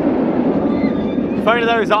stunning. If only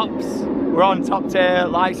those ops were on top tier,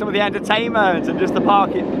 like some of the entertainment and just the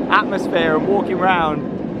park atmosphere and walking around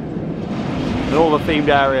and all the themed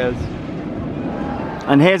areas.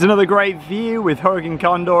 And here's another great view with Hurricane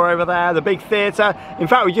Condor over there, the big theatre. In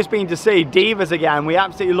fact, we've just been to see Divas again. We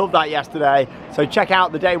absolutely loved that yesterday. So check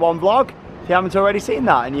out the day one vlog if you haven't already seen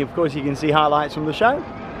that. And of course you can see highlights from the show.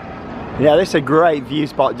 Yeah, this is a great view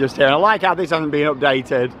spot just here. And I like how this hasn't been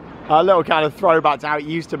updated. A little kind of throwback to how it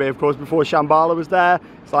used to be, of course, before Shambhala was there.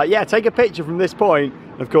 It's like, yeah, take a picture from this point.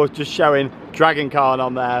 Of course, just showing Dragon Khan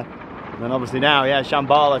on there. And then obviously now, yeah,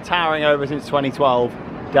 Shambhala towering over since 2012,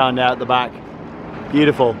 down there at the back.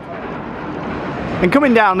 Beautiful. And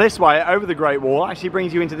coming down this way, over the Great Wall, actually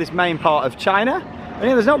brings you into this main part of China. And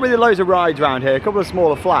yeah, there's not really loads of rides around here, a couple of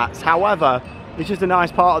smaller flats. However, it's just a nice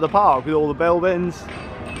part of the park with all the buildings.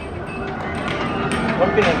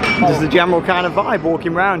 Just the general kind of vibe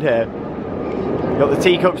walking around here. You've got the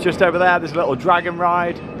teacups just over there, there's a little dragon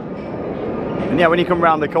ride. And yeah, when you come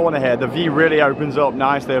around the corner here, the view really opens up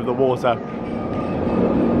nicely of the water.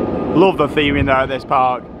 Love the theming there at this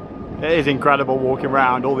park. It is incredible walking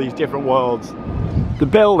around all these different worlds. The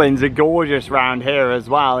buildings are gorgeous around here as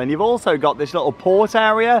well. And you've also got this little port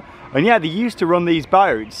area. And yeah, they used to run these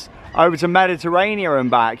boats over to Mediterranean and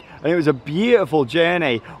back, and it was a beautiful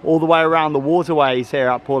journey all the way around the waterways here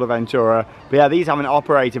at PortAventura. But yeah, these haven't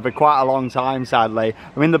operated for quite a long time, sadly.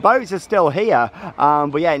 I mean, the boats are still here,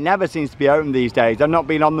 but yeah, it never seems to be open these days. I've not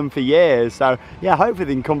been on them for years, so yeah, hopefully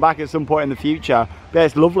they can come back at some point in the future. But yeah,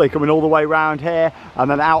 it's lovely coming all the way around here and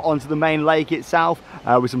then out onto the main lake itself,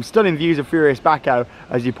 with some stunning views of Furius Baco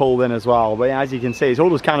as you pulled in as well. But yeah, as you can see, it's all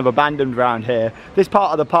just kind of abandoned around here. This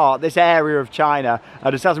part of the park, this area of China,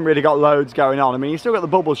 just hasn't really got loads going on. I mean, you've still got the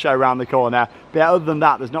bubble show around the corner, but yeah, other than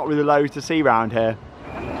that, there's not really loads to see around here.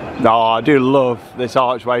 Oh, I do love this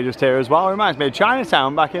archway just here as well. It reminds me of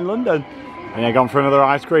Chinatown back in London. And yeah, gone for another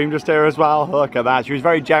ice cream just here as well. Look at that. She was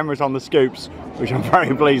very generous on the scoops, which I'm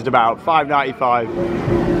very pleased about.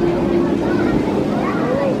 $5.95.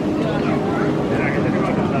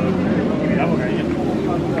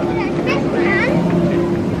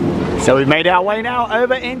 So we've made our way now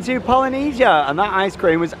over into Polynesia, and that ice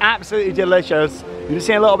cream was absolutely delicious. You can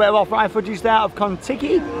see a little bit of off-ride footage there of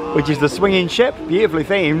Kontiki, which is the swinging ship, beautifully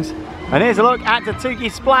themed. And here's a look at Tatuki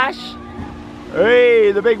Splash.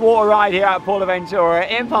 Hey, the big water ride here at PortAventura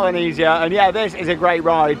in Polynesia, and yeah, this is a great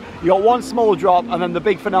ride. You got one small drop and then the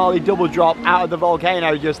big finale double drop out of the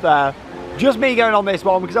volcano just there. Just me going on this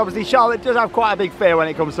one because obviously Charlotte does have quite a big fear when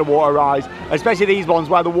it comes to water rides, especially these ones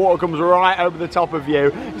where the water comes right over the top of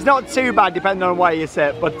you. It's not too bad depending on where you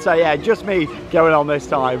sit, but yeah, just me going on this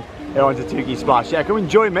time here on Tuki Splash. Yeah, come and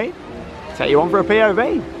join me, take you on for a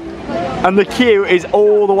POV. And the queue is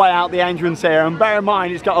all the way out the entrance here, and bear in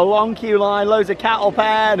mind it's got a long queue line, loads of cattle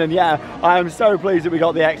pen, and yeah, I am so pleased that we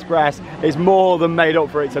got the express. It's more than made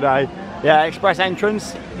up for it today. Yeah, express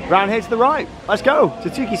entrance round here to the right. Let's go to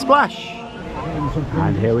Tuki Splash.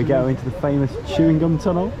 And here we go into the famous chewing gum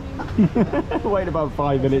tunnel. Wait about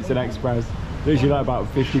 5 minutes in express. Literally like about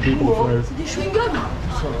 50 people through. Which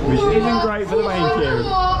isn't great for the main queue.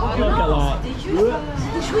 Look at that.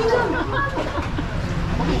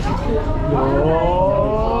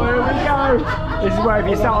 Oh, here we go. This is where if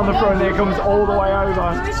you sat on the front, it comes all the way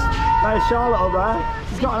over. There's Charlotte up there.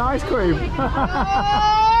 She's got an ice cream.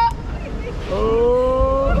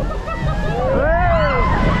 Oh. Hey.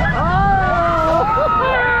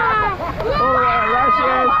 Oh, there she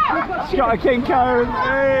is. She's got a king cone.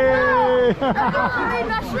 Hey.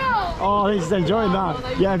 Oh, I think she's enjoying that.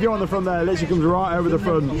 Yeah, if you're on the front there, it literally comes right over the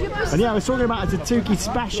front. And yeah, I was talking about a Tuki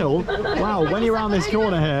special. Wow, when you're around this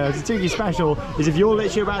corner here, a Tuki special is if you're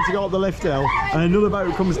literally about to go up the lift hill and another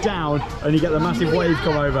boat comes down and you get the massive wave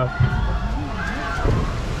come over.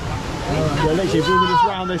 Yeah, literally, if we were just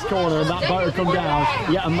round this corner and that boat would come down,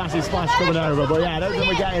 you get a massive splash coming over. But yeah, I don't think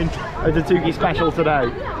we're getting a Tuki special today.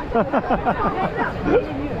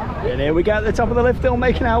 And here we go at the top of the lift hill,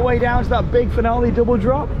 making our way down to that big finale double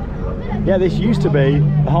drop. Yeah, this used to be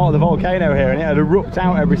the heart of the volcano here, and it had erupt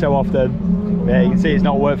out every so often. Yeah, you can see it's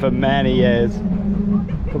not worked for many years.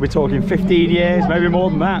 Could be talking 15 years, maybe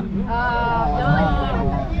more than that.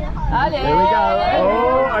 Here we go.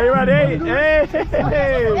 Oh, are you ready? Hey!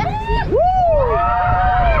 Woo!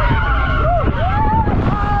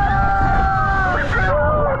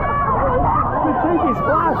 Tuki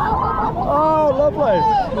Splash! Oh, lovely!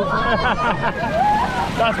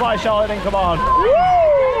 That's why Charlotte didn't come on. Woo!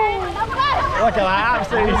 Look at that,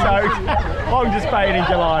 absolutely soaked. Long to Spain in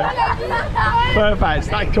July. Perfect.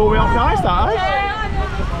 That cooled me off nice, that, eh?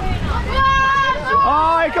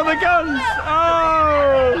 Oh, here come the guns!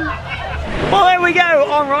 Oh! Well, there we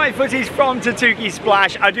go, on ride footage from Tuki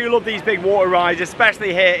Splash. I do love these big water rides,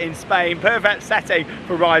 especially here in Spain. Perfect setting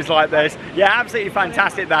for rides like this. Yeah, absolutely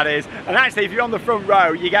fantastic that is. And actually, if you're on the front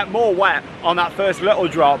row, you get more wet on that first little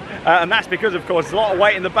drop. And that's because, of course, there's a lot of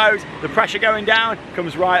weight in the boat. The pressure going down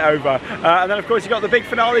comes right over. And then, of course, you've got the big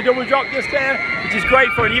finale double drop just here, which is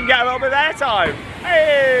great fun. You can get a little bit of airtime.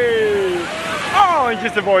 Hey! Oh, and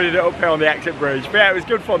just avoided it up here on the exit bridge. But yeah, it was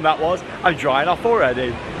good fun, that was. I'm drying off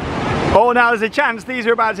already. Oh, now there's a chance these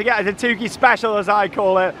are about to get a Tuki special, as I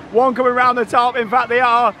call it. One coming round the top, in fact they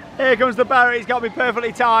are. Here comes the boat, it's got to be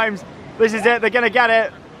perfectly timed. This is it, they're going to get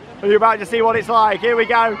it. And you're about to see what it's like. Here we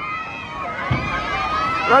go.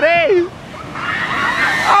 Ready?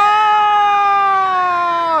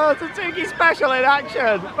 Oh, it's a Tuki special in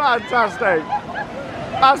action. Fantastic.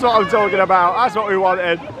 That's what I'm talking about. That's what we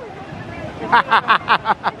wanted.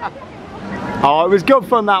 Oh, it was good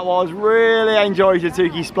fun, that was. Really enjoyed the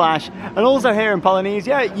Tuki Splash. And also here in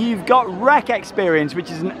Polynesia, you've got Wreck Experience,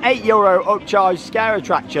 which is an €8 upcharge scare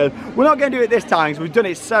attraction. We're not going to do it this time because we've done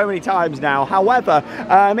it so many times now. However,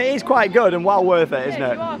 it is quite good and well worth it, isn't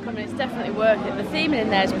it? If you are coming, it's definitely worth it. The theming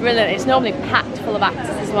in there is brilliant. It's normally packed full of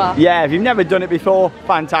actors as well. Yeah, if you've never done it before,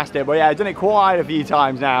 fantastic. But yeah, I've done it quite a few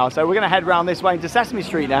times now. So we're going to head round this way into Sesame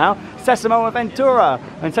Street now, FiestAventura,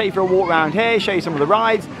 and take you for a walk around here, show you some of the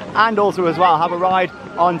rides, and also as well have a ride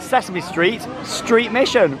on Sesame Street Street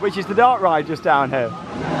Mission, which is the dark ride just down here.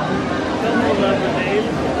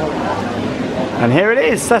 And here it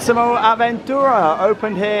is, FiestAventura,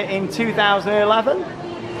 opened here in 2011.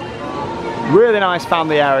 Really nice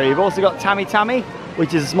family area. You've also got Tammy Tammy,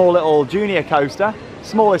 which is a small little junior coaster,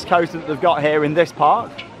 smallest coaster that they've got here in this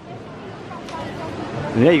park.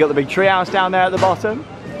 And yeah, you've got the big treehouse down there at the bottom,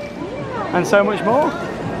 and so much more.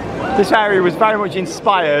 This area was very much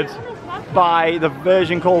inspired by the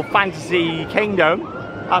version called Fantasy Kingdom.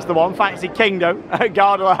 That's the one, Fantasy Kingdom, at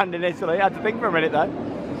Gardaland in Italy. I had to think for a minute there.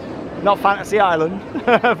 Not Fantasy Island,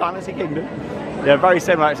 Fantasy Kingdom. Yeah, very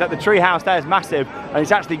similar, except the tree house there is massive, and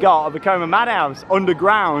it's actually got a Vekoma Madhouse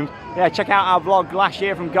underground. Yeah, check out our vlog last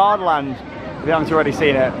year from Gardaland if you haven't already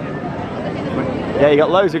seen it. Yeah, you got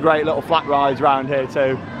loads of great little flat rides around here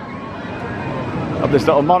too. Got this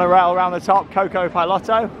little monorail around the top, Coco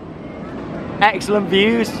Piloto. Excellent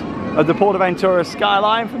views of the PortAventura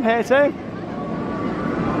skyline from here too.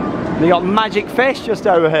 They got Magic Fish just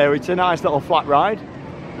over here. It's a nice little flat ride.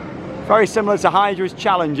 Very similar to Hydra's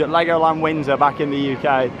Challenge at Legoland Windsor back in the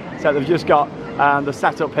UK. So they've just got the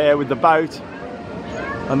setup here with the boat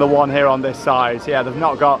and the one here on this side. So yeah, they've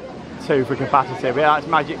not got two for capacity. But yeah, that's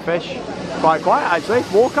Magic Fish. Quite quiet actually.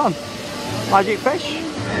 Walk on. Magic Fish.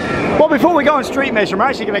 Well, before we go on Street Mission, we're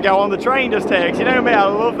actually going to go on the train just here, because you know me, I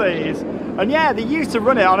love these. And yeah, they used to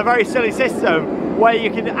run it on a very silly system where you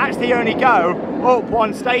could actually only go up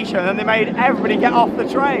one station and they made everybody get off the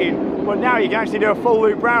train. But now you can actually do a full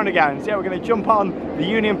loop round again. So yeah, we're going to jump on the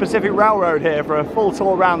Union Pacific Railroad here for a full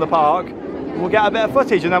tour around the park. We'll get a bit of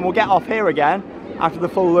footage and then we'll get off here again after the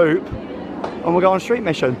full loop and we'll go on Street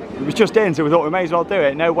Mission. It was just in, so we thought we may as well do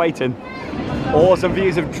it, no waiting. Awesome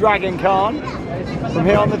views of Dragon Khan from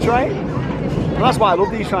here on the train. And that's why I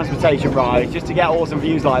love these transportation rides, just to get awesome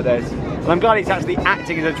views like this. And I'm glad it's actually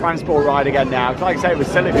acting as a transport ride again now, because like I say, it was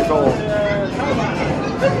silly before.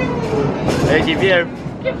 There's your view.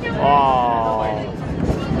 Oh.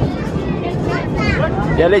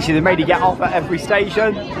 Yeah, literally they made you get off at every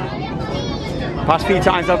station. Past few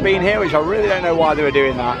times I've been here, which I really don't know why they were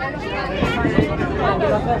doing that.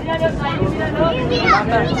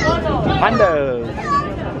 Pandas.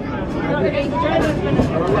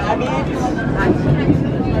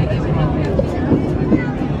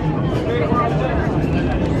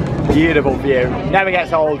 Beautiful view. Never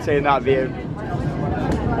gets old seeing that view.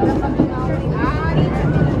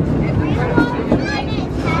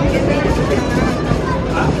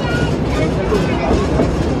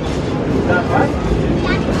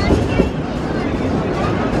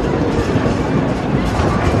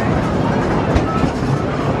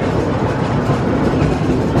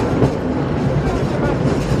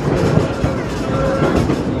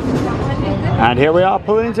 And here we are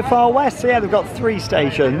pulling into Far West. So yeah, they've got 3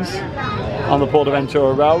 stations on the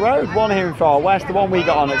PortAventura Railroad. One here in Far West, the one we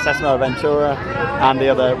got on at FiestAventura, and the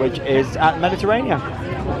other which is at Mediterranean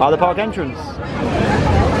by the park entrance.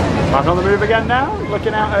 Back on the move again now,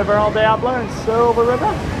 looking out over El Diablo and Silver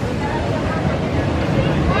River.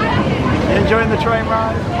 Enjoying the train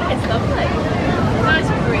ride? It's lovely. Nice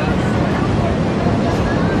breeze.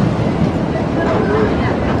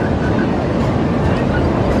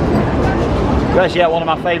 We'll actually get one of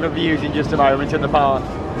my favourite views in just a moment in the park.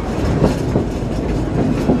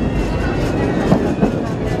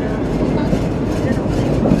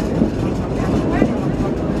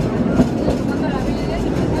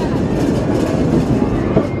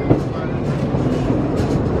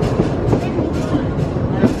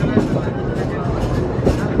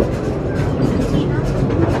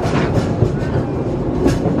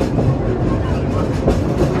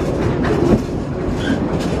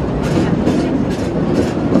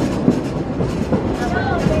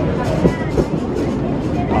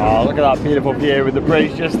 Look at that beautiful view with the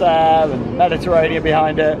bridge just there and Mediterranean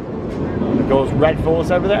behind it. And of course Red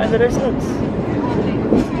Force over there in the distance.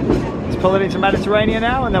 Let's pull it into Mediterranean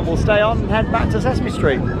now and then we'll stay on and head back to Sesame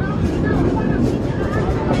Street.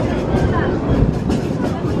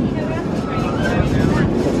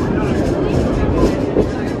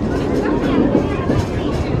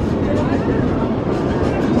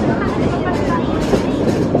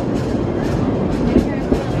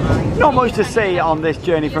 Not much to see on this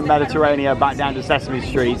journey from Mediterranean back down to Sesame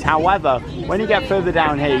Street. However, when you get further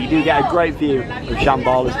down here, you do get a great view of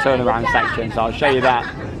Shambhala's turnaround section. So I'll show you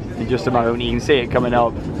that in just a moment. You can see it coming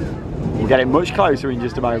up. We'll get it much closer in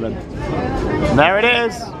just a moment. And there it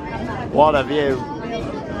is. What a view.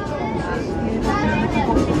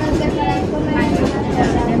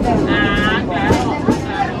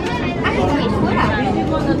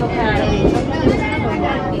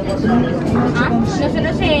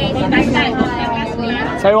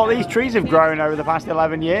 Tell you what, these trees have grown over the past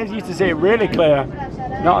 11 years. You used to see it really clear.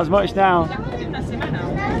 Not as much now.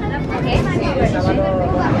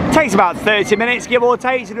 Takes about 30 minutes, give or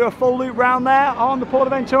take, to do a full loop round there on the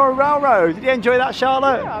PortAventura Railroad. Did you enjoy that,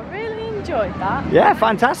 Charlotte? Yeah, I really enjoyed that. Yeah,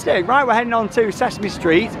 fantastic. Right, we're heading on to Sesame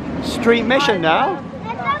Street Mission now.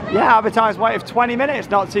 Yeah, advertised wait of 20 minutes,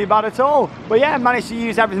 not too bad at all. But yeah, managed to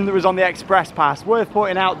use everything that was on the Express Pass. Worth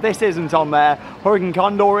pointing out, this isn't on there. Hurricane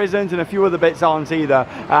Condor isn't, and a few other bits aren't either.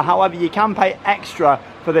 However, you can pay extra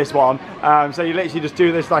for this one. So you literally just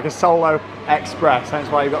do this like a solo Express. That's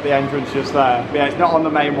why you've got the entrance just there. But yeah, it's not on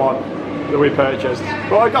the main one that we purchased.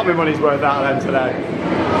 But I got my money's worth out of them today.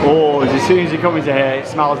 Oh, as soon as you come into here, it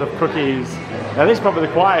smells of cookies. Now this is probably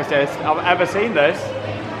the quietest I've ever seen this.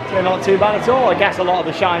 So not too bad at all. I guess a lot of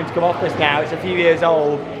the shine's come off this now. It's a few years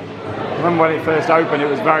old. I remember when it first opened, it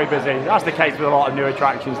was very busy. That's the case with a lot of new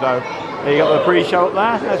attractions though. There you got the pre-show up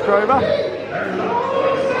there. There's Grover.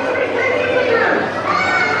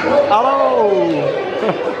 Hello!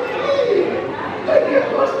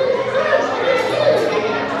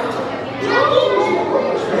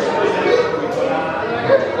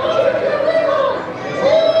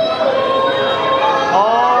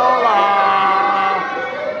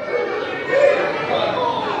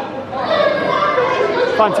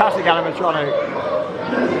 Fantastic animatronic.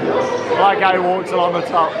 I like how he walks along the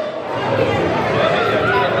top.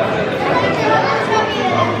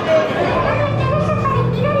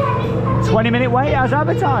 "20-minute wait as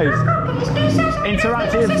advertised.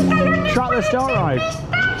 Interactive track the star ride."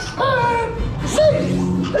 Sí,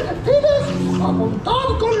 detectives, apuntad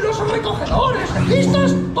con los recogedores de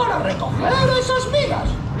pistas para recoger esas migas.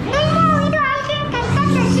 No he oído a alguien cantar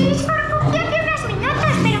así por cuestión de unos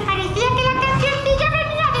minutos, pero parecía que la cancioncilla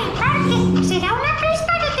venía del parque. ¿Será una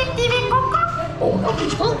pista, detective Coco? ¿Una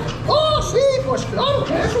pista? ¡Oh, sí! Pues claro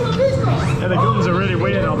que es una pista. Yeah, the guns are really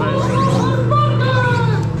weird on this.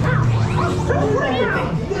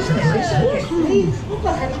 Un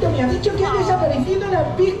pajarito me ha dicho que ha desaparecido la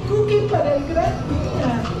Big Cookie para el gran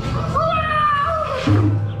día.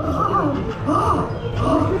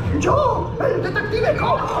 ¡Yo, el detective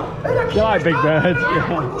Coco! You like Big Bird?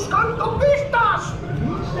 ¡Buscando pistas!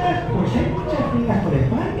 Pues hay muchas migas por el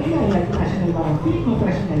parque, hay algunas en el baloncito,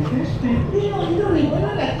 otras en el césped. He oído igual a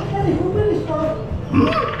la tienda de Hooper Store.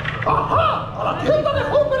 ¡Ajá! ¡A la tienda de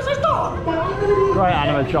Hooper's Store! Great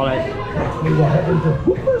animatronic. We will head into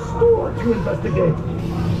Hooper's Store to investigate.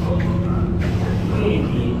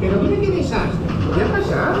 Pero mire qué desastre. ¿Qué ha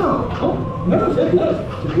pasado? Oh, no lo sé, Flash.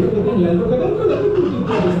 Seguro que tenía el roedor con la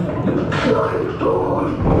agricultura desaparecida.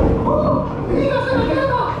 ¡Migas de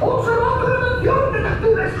galleta! ¡Observad con atención,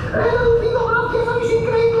 detectives! He deducido gracias a mis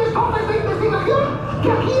increíbles dotes de investigación que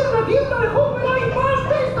aquí en la tienda de Hooper hay más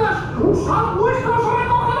pistas. ¡Usad vuestros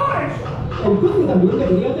recogedores! El coche también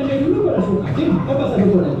debería tener uno para su castillo. Ha pasado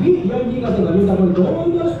por aquí y hay migas de galleta por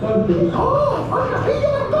todas partes. ¡Oh! ¡Al castillo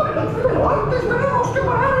de Antonio! Pero antes tenemos que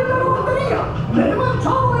parar en la lavandería. ¡Me he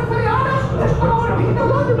manchado de cereales! ¡Estaba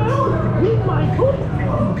olvidando de ahora!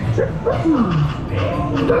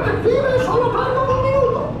 ¡Detective, solo tardo un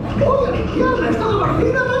minuto! ¡Voy a limpiar esta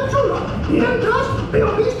gabardina tan chula! Mientras, veo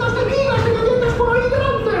pistas de migas de galletas por ahí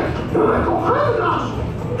delante. ¡Recogedlas!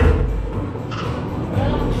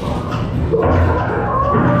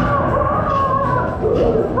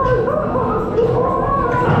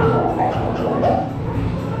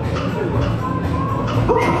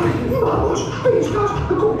 ¡Vamos! ¡Pistas!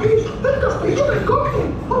 ¡Cookies! ¡Del castillo del cookie!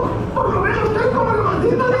 ¡Por lo menos tengo la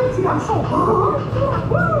gabardina limpia!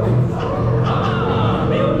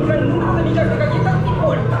 Veo un gran número de migas de galleta en mi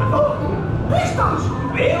puerta. ¡Pistas!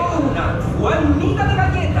 Veo una Juan miga de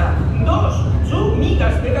galleta. 2 Chu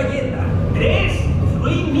migas de galleta. 3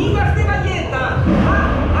 Frui migas de galleta.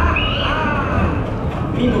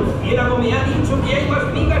 Mi murciélago me ha dicho que hay más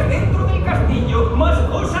migas dentro del castillo. Más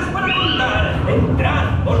cosas para contar.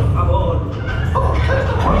 Entrad, por favor. ¡Oh,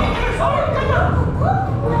 esto muy interesante!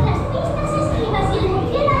 Por las pistas esquivas y el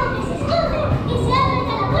murciélago que se esconde y se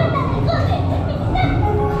abre a la puerta del coche.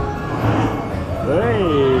 Hey!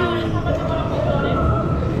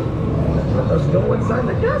 Let us go inside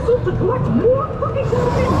the castle to collect more cookies.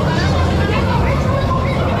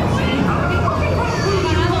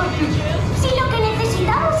 Si lo que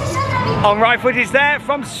necesitamos es otra vez. On ride footage there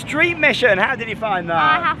from Street Mission. How did you find that?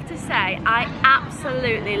 I have to say, I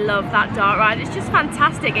absolutely love that dart ride. It's just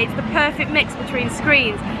fantastic. It's the perfect mix between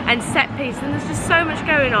screens and set piece, and there's just so much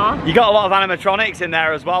going on. You got a lot of animatronics in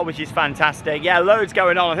there as well, which is fantastic. Yeah, loads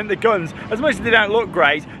going on. I think the guns, as much as they don't look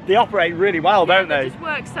great, they operate really well, don't they? They just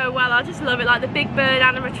work so well. I just love it. Like the Big Bird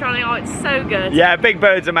animatronic, oh, it's so good. Yeah, Big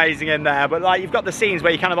Bird's amazing in there, but like you've got the scenes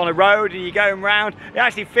where you're kind of on a road and you're going round. It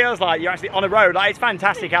actually feels like you're actually on a road. Like, it's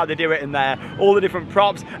fantastic how they do it in there. All the different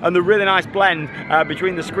props and the really nice blend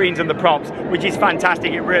between the screens and the props, which is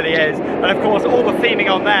fantastic, it really is. And of course, all the theming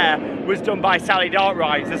on there was done by Sally Dart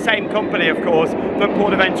Rides, the same company, of course, that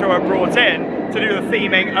PortAventura brought in to do the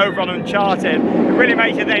theming over on Uncharted. It really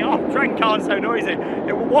makes you think, oh, train car's so noisy.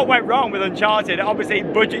 What went wrong with Uncharted? Obviously,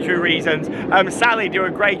 budgetary reasons. Sally do a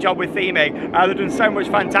great job with theming. They've done so much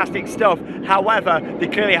fantastic stuff. However, they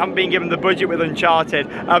clearly haven't been given the budget with Uncharted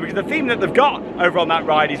because the theme that they've got over on that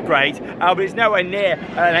ride is great, but it's nowhere near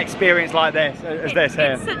an experience like this, as this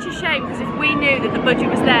here. It's such a shame, because if we knew that the budget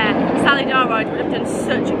was there, Sally Dart Ride would have done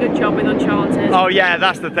such a good job with Uncharted. Oh yeah,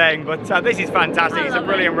 that's the thing, but this is fantastic. It's a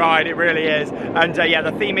brilliant ride, it really is. And yeah,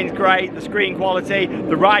 the theming's great, the screen quality,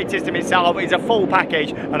 the ride system itself is a full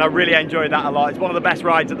package, and I really enjoyed that a lot. It's one of the best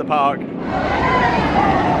rides at the park.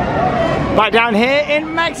 Back down here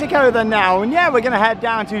in Mexico then now, and yeah, we're going to head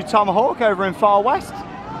down to Tomahawk over in Far West.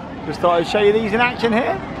 Just thought I'd show you these in action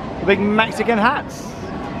here. The big Mexican hats.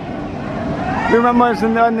 You remember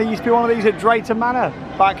when there used to be one of these at Drayton Manor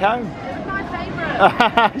back home? It was my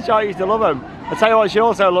favourite. I used to love them. I tell you what she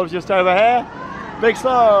also loves just over here. Big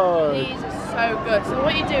slug. These are so good. So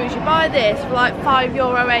what you do is you buy this for like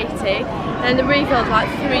 €5.80 and the refill's like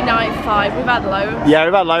 $3.95. We've had loads. Yeah,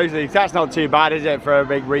 we've had loads of these. That's not too bad, is it, for a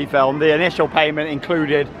big refill? The initial payment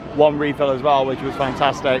included one refill as well, which was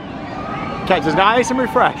fantastic. Kept us nice and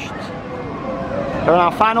refreshed. We're on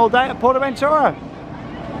our final day at PortAventura.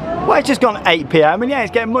 Well, it's just gone 8 PM and yeah,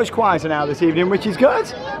 it's getting much quieter now this evening, which is good.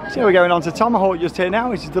 So we're going on to Tomahawk just here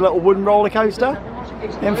now, which is the little wooden roller coaster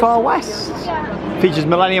in Far West. Features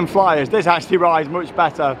Millennium Flyers. This actually rides much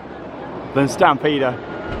better than Stampeder.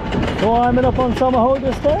 Climbing up on Tomahawk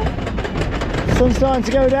just here. Sun's starting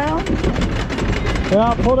to go down. We're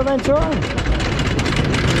at PortAventura.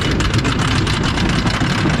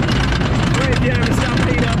 Great view of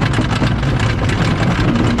Stampeder.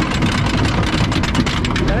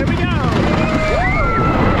 There we go!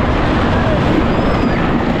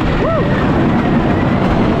 Woo!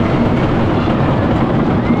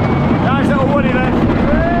 Nice little woody lift.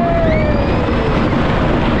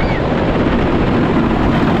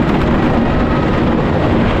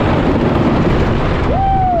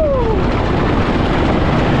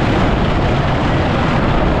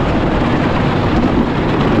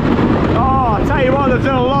 Oh, I tell you what, there's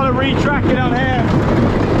been a lot of retracking on here.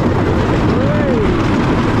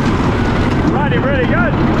 Really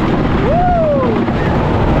good. Woo!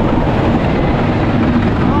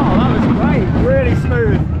 Oh, that was great. Really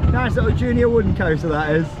smooth. Nice little junior wooden coaster that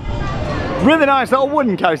is. Really nice little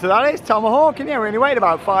wooden coaster that is. Tomahawk, and yeah, we only wait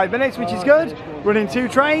about 5 minutes, which is good. Running 2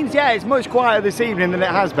 trains. Yeah, it's much quieter this evening than it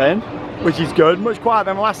has been, which is good. Much quieter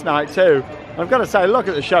than last night too. I've got to say, look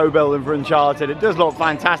at the show building for Uncharted. It does look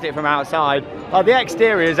fantastic from outside. The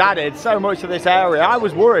exterior has added so much to this area. I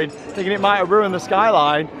was worried, thinking it might have ruined the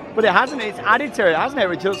skyline. But it hasn't, it's added to it, hasn't it,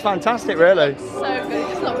 which looks fantastic, really. So good, it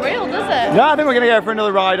just looks real, does it? No, I think we're going to go for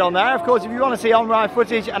another ride on there. Of course, if you want to see on-ride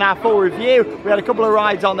footage and our full review, we had a couple of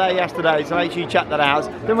rides on there yesterday, so make sure you check that out.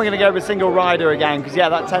 Then we're going to go with single rider again, because yeah,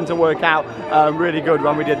 that tends to work out really good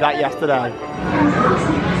when we did that yesterday.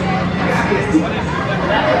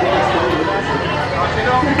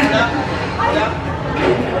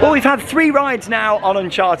 Well, we've had 3 rides now on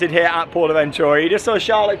Uncharted here at PortAventura. You just saw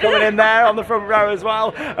Charlotte coming in there on the front row as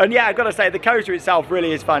well. And yeah, I've got to say, the coaster itself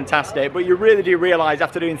really is fantastic, but you really do realise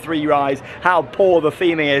after doing 3 rides how poor the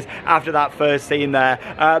theming is after that first scene there.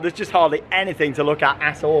 There's just hardly anything to look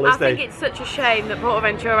at all, is there? I think it's such a shame that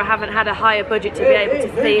PortAventura haven't had a higher budget to be able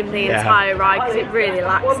to theme the entire ride, because it really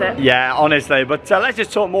lacks it. Yeah, honestly, but let's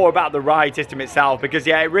just talk more about the ride system itself, because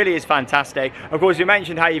yeah, it really is fantastic. Of course, we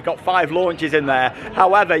mentioned how you've got 5 launches in there.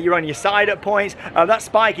 However, you're on your side at points. That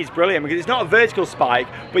spike is brilliant because it's not a vertical spike,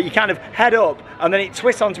 but you kind of head up and then it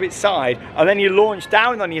twists onto its side and then you launch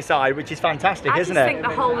down on your side, which is fantastic, isn't it? I just think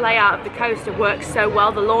the whole layout of the coaster works so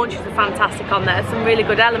well. The launches are fantastic on there. Some really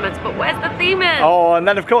good elements, but where's the theming? Oh, and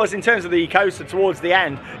then of course in terms of the coaster towards the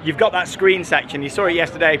end, you've got that screen section. You saw it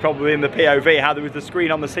yesterday probably in the POV, how there was the screen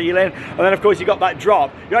on the ceiling, and then of course you've got that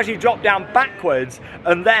drop. You actually drop down backwards,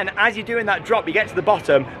 and then as you're doing that drop you get to the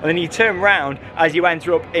bottom and then you turn round as you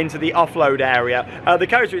enter up into the offload area. The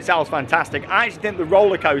coaster itself is fantastic. I actually think the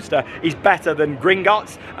roller coaster is better than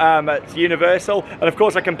Gringotts at Universal, and of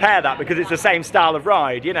course I compare that because it's the same style of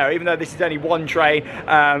ride, you know, even though this is only 1 train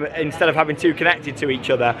instead of having 2 connected to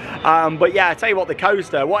each other. But yeah, I tell you what, the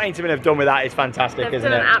coaster, what Intamin have done with that is fantastic, isn't it?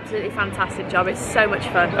 They've done an absolutely fantastic job. It's so much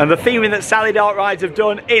fun. And the theming that Sally Dark Rides have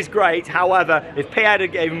done is great. However, if PA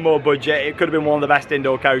had given more budget, it could have been one of the best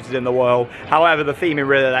indoor coasters in the world. However, the theming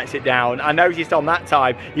really lets it down. I noticed on that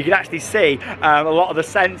time you could actually see a lot of the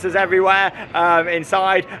sensors everywhere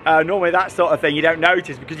inside. Normally that sort of thing you don't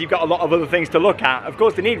notice because you've got a lot of other things to look at. Of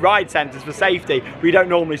course they need ride sensors for safety, but you don't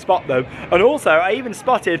normally spot them. And also I even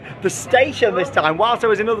spotted the station this time whilst I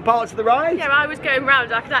was in other parts of the ride. Yeah, I was going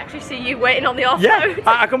round, I could actually see you waiting on the offload. Yeah,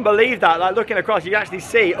 I couldn't believe that. Like looking across, you can actually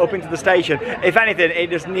see up into the station. If anything, it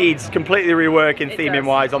just needs completely reworking theming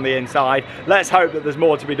wise on the inside. Let's hope that there's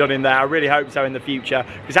more to be done in there. I really hope so in the future,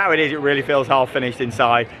 because how it is, it really feels half finished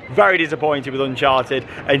inside. Very disappointed with Uncharted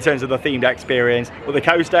in terms of the themed experience, but the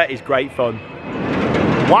coaster is great fun.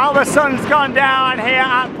 While the sun's gone down here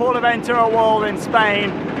at PortAventura World in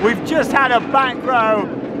Spain, we've just had a back row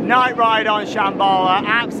night ride on Shambhala.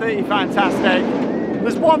 Absolutely fantastic.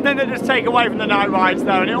 There's one thing that just take away from the night rides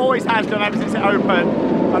though, and it always has done ever since it opened,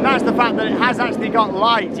 and that's the fact that it has actually got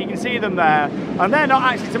lights. You can see them there, and they're not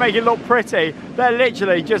actually to make it look pretty. They're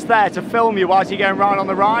literally just there to film you whilst you're going around on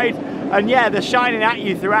the ride. and yeah, they're shining at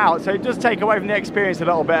you throughout, so it does take away from the experience a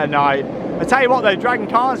little bit at night. I tell you what though, Dragon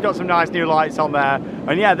Car's got some nice new lights on there,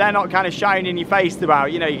 and yeah, they're not kind of shining in your face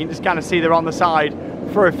throughout, you know, you can just kind of see they're on the side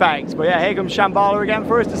for effect. But yeah, here comes Shambhala again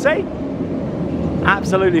for us to see.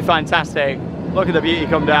 Absolutely fantastic. Look at the beauty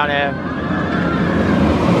come down here.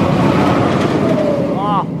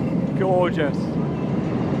 Oh, gorgeous.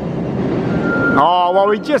 Oh, well,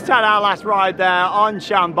 we just had our last ride there on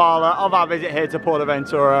Shambhala of our visit here to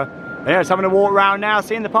PortAventura. Yeah, just having a walk around now,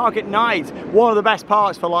 seeing the park at night. One of the best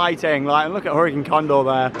parts for lighting. Like, and look at Hurricane Condor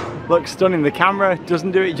there. Looks stunning. The camera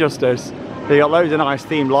doesn't do it justice. They got loads of nice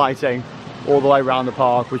themed lighting all the way around the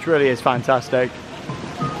park, which really is fantastic.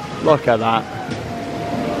 Look at that.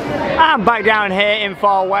 And back down here in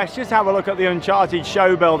Far West, just have a look at the Uncharted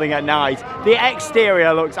show building at night. The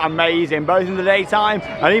exterior looks amazing, both in the daytime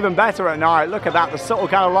and even better at night. Look at that, the subtle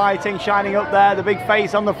kind of lighting shining up there, the big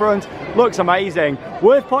face on the front, looks amazing.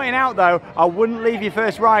 Worth pointing out though, I wouldn't leave your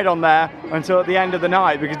first ride on there until at the end of the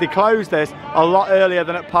night, because they closed this a lot earlier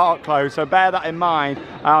than at park close, so bear that in mind.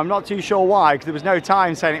 I'm not too sure why, because there was no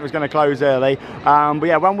time saying it was going to close early. But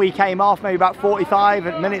yeah, when we came off, maybe about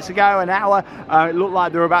 45 minutes ago, an hour, it looked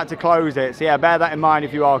like they were about to close it. So yeah, bear that in mind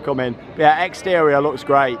if you are coming. But yeah, exterior looks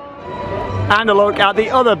great. And a look at the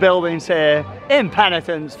other buildings here in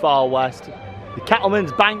Penitence, Far West. The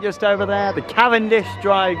Cattleman's Bank just over there, the Cavendish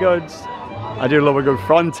Dry Goods. I do love a good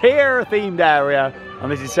frontier themed area,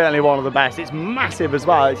 and this is certainly one of the best. It's massive as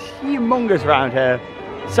well, it's humongous around here.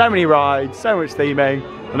 So many rides, so much theming,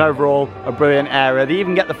 and overall a brilliant area. They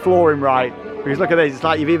even get the flooring right, because look at this, it's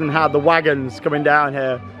like you've even had the wagons coming down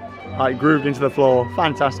here, like grooved into the floor.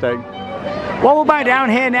 Fantastic. Well, we're back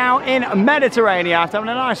down here now in Mediterranean after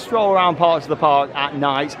having a nice stroll around parts of the park at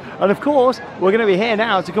night. And of course, we're going to be here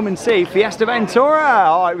now to come and see FiestAventura.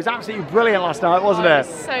 Oh, it was absolutely brilliant last night, wasn't it?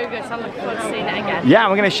 So good, so I'm looking forward to seeing it again. Yeah,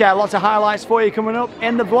 we're going to share lots of highlights for you coming up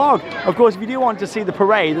in the vlog. Of course, if you do want to see the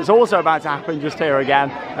parade that's also about to happen just here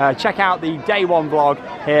again, check out the day one vlog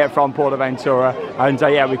here from PortAventura. And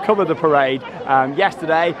yeah, we covered the parade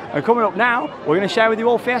yesterday. And coming up now, we're going to share with you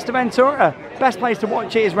all FiestAventura. Best place to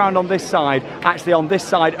watch it is round on this side, actually on this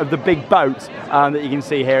side of the big boat that you can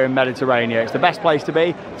see here in Mediterranean. It's the best place to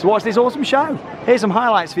be to watch this awesome show. Here's some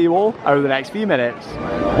highlights for you all over the next few minutes.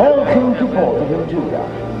 Welcome to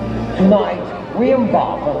PortAventura. Tonight we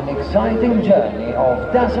embark on an exciting journey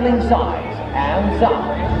of dazzling sights and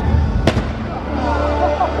sounds.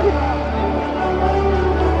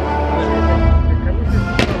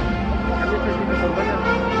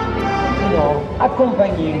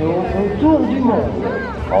 Accompagnez-nous autour du monde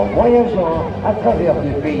en voyageant à travers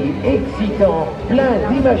des pays excitants, pleins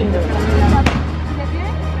d'imagination.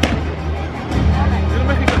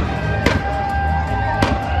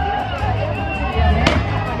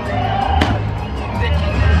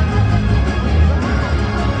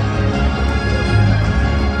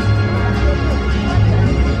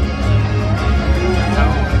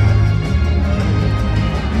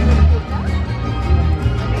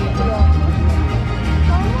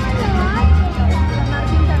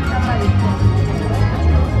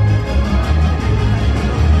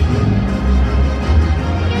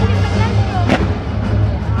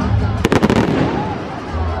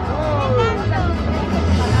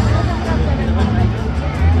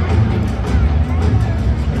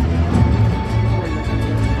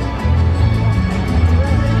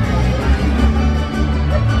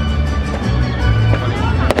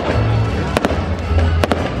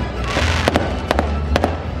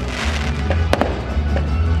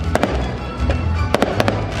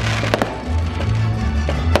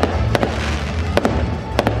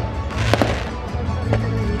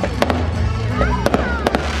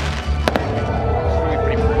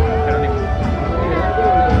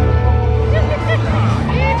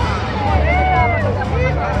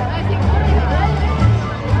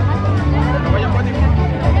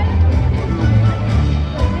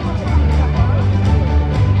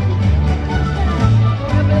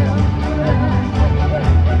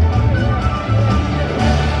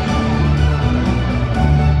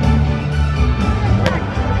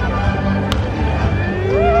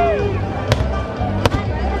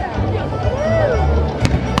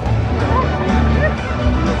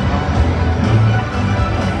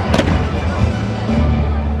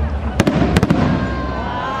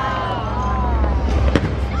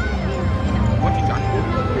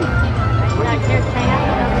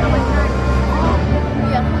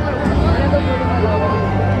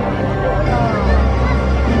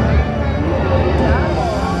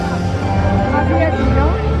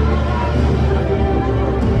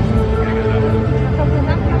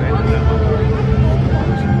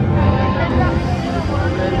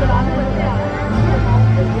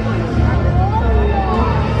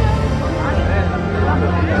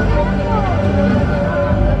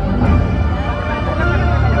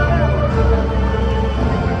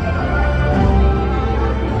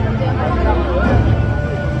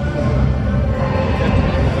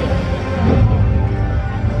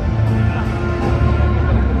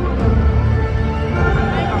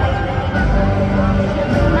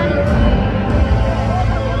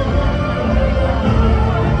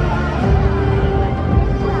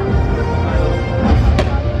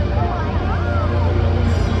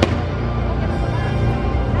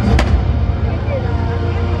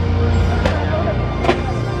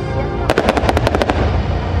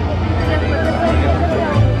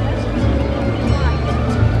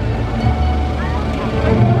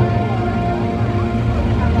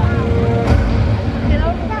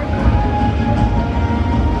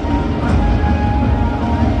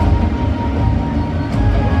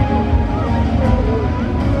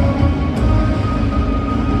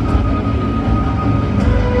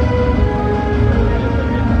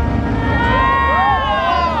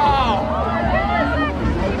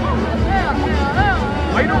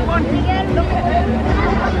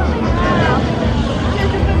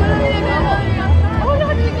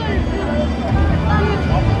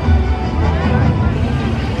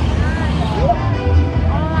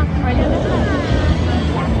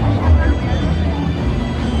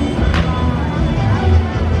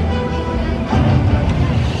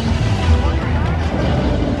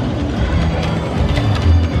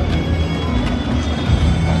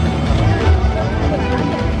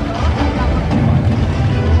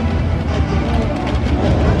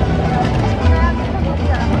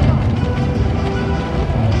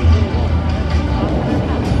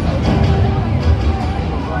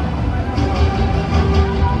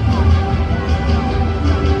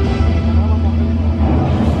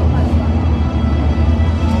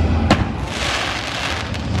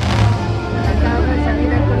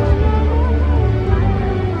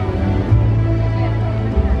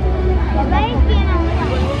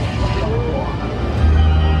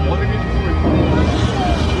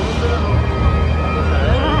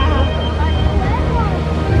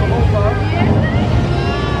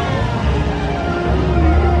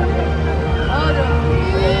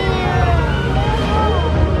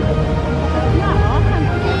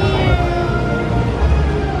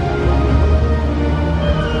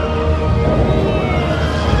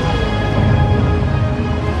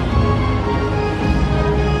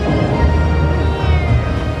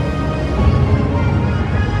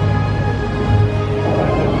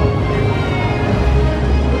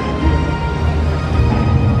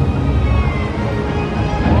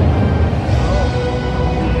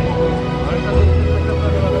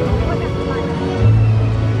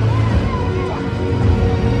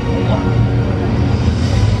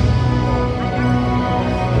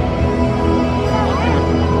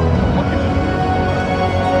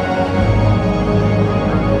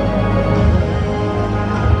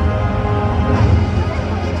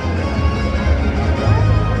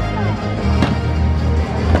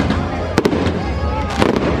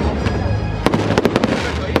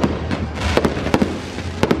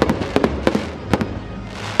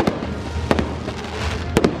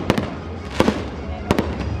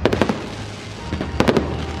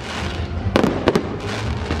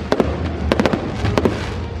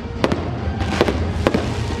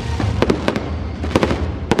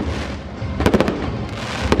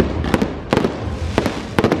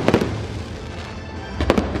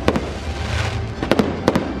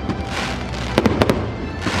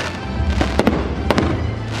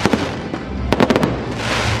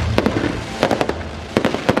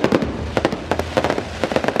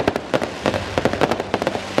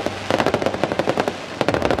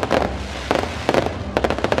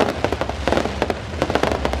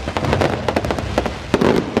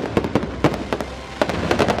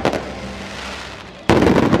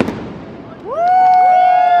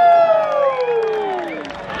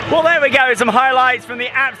 there we go, some highlights from the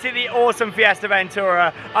absolutely awesome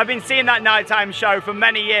FiestAventura. I've been seeing that nighttime show for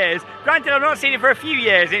many years. Granted, I've not seen it for a few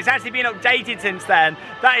years. It's actually been updated since then.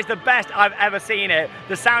 That is the best I've ever seen it.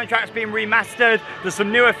 The soundtrack's been remastered, there's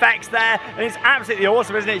some new effects there, and it's absolutely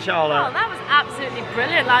awesome, isn't it, Charlotte? Oh, that was absolutely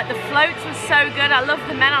brilliant. Like, the floats were so good. I love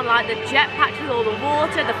the men on, like, the jetpacks with all the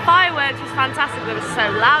water. The fireworks was fantastic. It was so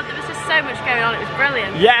loud. There was just so much going on. It was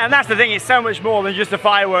brilliant. Yeah, and that's the thing. It's so much more than just a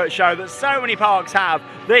fireworks show that so many parks have.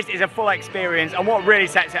 This is a full experience, and what really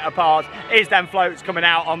sets it apart is them floats coming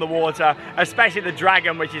out on the water, especially the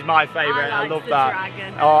dragon, which is my favourite. I love that.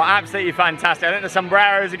 Dragon. Oh, absolutely fantastic. I think the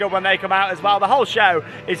sombreros are good when they come out as well. The whole show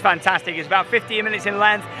is fantastic. It's about 15 minutes in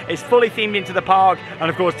length. It's fully themed into the park, and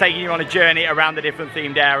of course taking you on a journey around the different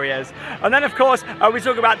themed areas. And then of course we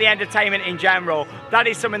talk about the entertainment in general. That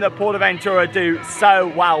is something that PortAventura do so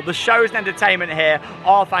well. The shows and entertainment here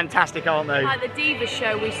are fantastic, aren't they? Like the Divas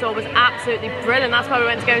show we saw was absolutely brilliant. That's why we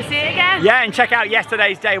went to go and see it again. Yeah, and check out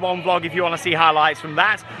yesterday's day one vlog if you want to see highlights from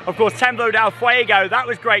that. Of course, Templo del Fuego, that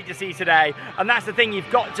was great to see today. And that's the thing, you've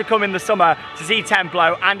got to come in the summer to see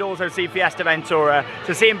Templo and also see FiestAventura.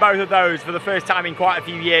 So seeing both of those for the first time in quite a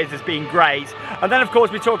few years has been great. And then of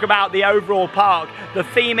course we talk about the overall park. The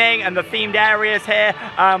theming and the themed areas here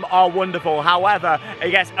are wonderful. However,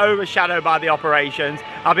 it gets overshadowed by the operations.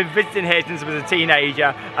 I've been visiting here since I was a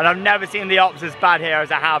teenager, and I've never seen the ops as bad here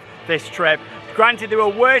as I have this trip. Granted, they were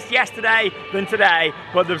worse yesterday than today,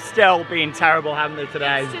 but they've still been terrible, haven't they,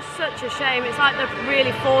 today? It's just such a shame. It's like they're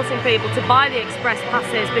really forcing people to buy the express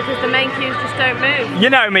passes because the main queues just don't move. You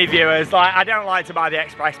know me, viewers, like, I don't like to buy the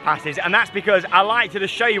express passes, and that's because I like to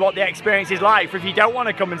just show you what the experience is like. For if you don't want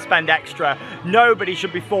to come and spend extra, nobody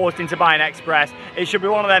should be forced into buying express. It should be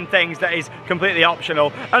one of them things that is completely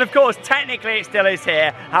optional. And of course, technically it still is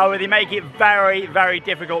here. However, they make it very, very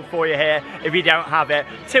difficult for you here if you don't have it.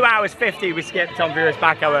 2 hours 50 we skipped on Furius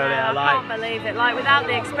Baco earlier. I can't believe it. Like, without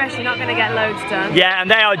the express, you're not going to get loads done. Yeah, and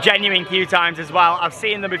they are genuine queue times as well. I've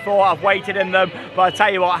seen them before, I've waited in them, but I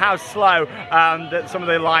tell you what, how slow that some of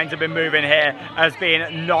the lines have been moving here has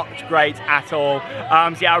been not great at all.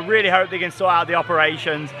 So yeah, I really hope they can sort out the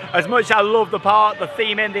operations. As much as I love the park, the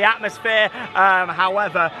theming, the atmosphere,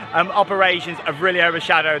 however, operations have really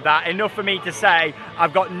overshadowed that. Enough for me to say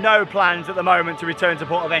I've got no plans at the moment to return to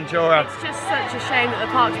PortAventura. It's just such a shame that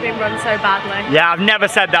the park's been run so badly. Yeah, I've never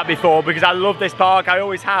said that before because I love this park. I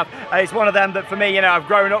always have. It's one of them that for me, you know, I've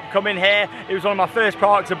grown up coming here. It was one of my first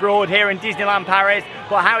parks abroad here in Disneyland Paris.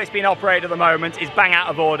 But how it's been operated at the moment is bang out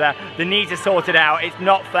of order. They need to sort it out. It's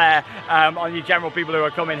not fair on you general people who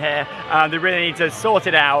are coming here. They really need to sort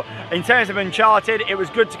it out. In terms of Uncharted, it was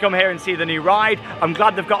good to come here and see the new ride. I'm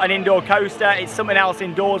glad they've got an indoor coaster. It's something else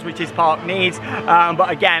indoors which this park needs. But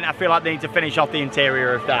again, I feel like they need to finish off the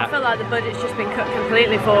interior of that. I feel like the budget's just been cut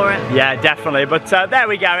completely for it. Yeah, definitely. But there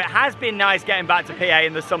we go. It has been nice getting back to PA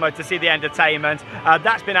in the summer to see the entertainment.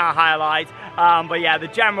 That's been our highlight. But yeah, the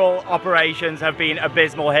general operations have been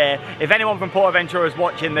abysmal here. If anyone from PortAventura is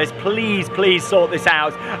watching this, please sort this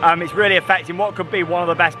out. It's really affecting what could be one of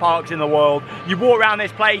the best parks in the world. You walk around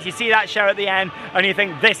this place, you see that show at the end, and you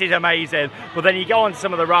think this is amazing. But then you go on to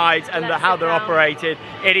some of the rides and how they're operated,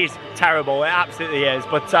 it is terrible. It absolutely is.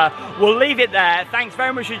 But we'll leave it there. Thanks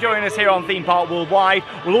very much for joining us here on Theme Park Worldwide.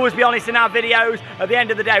 We'll always be honest in our videos. At the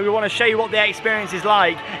end of the day, we want to show you what the experience is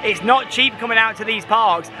like. It's not cheap coming out to these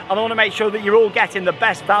parks, and I want to make sure that you're all getting the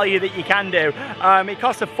best value that you can do. It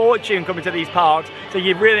costs a fortune coming to these parks, so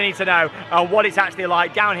you really need to know what it's actually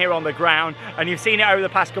like down here on the ground, and you've seen it over the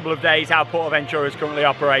past couple of days how PortAventura is currently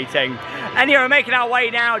operating. Anyway, we're making our way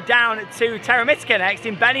now down to Terra Mystica next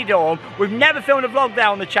in Benidorm. We've never filmed a vlog there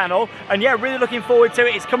on the channel, and yeah, really looking forward to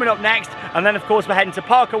it. It's coming up next, and then of course we're heading to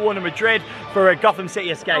Park Warner Madrid for a Gotham City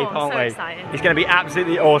escape, aren't we? Exciting. It's going to be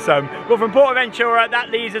absolutely awesome. But from PortAventura, that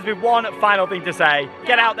leaves us with one final thing to say.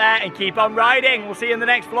 Get out there and keep on riding. We'll see you in the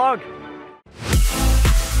next vlog.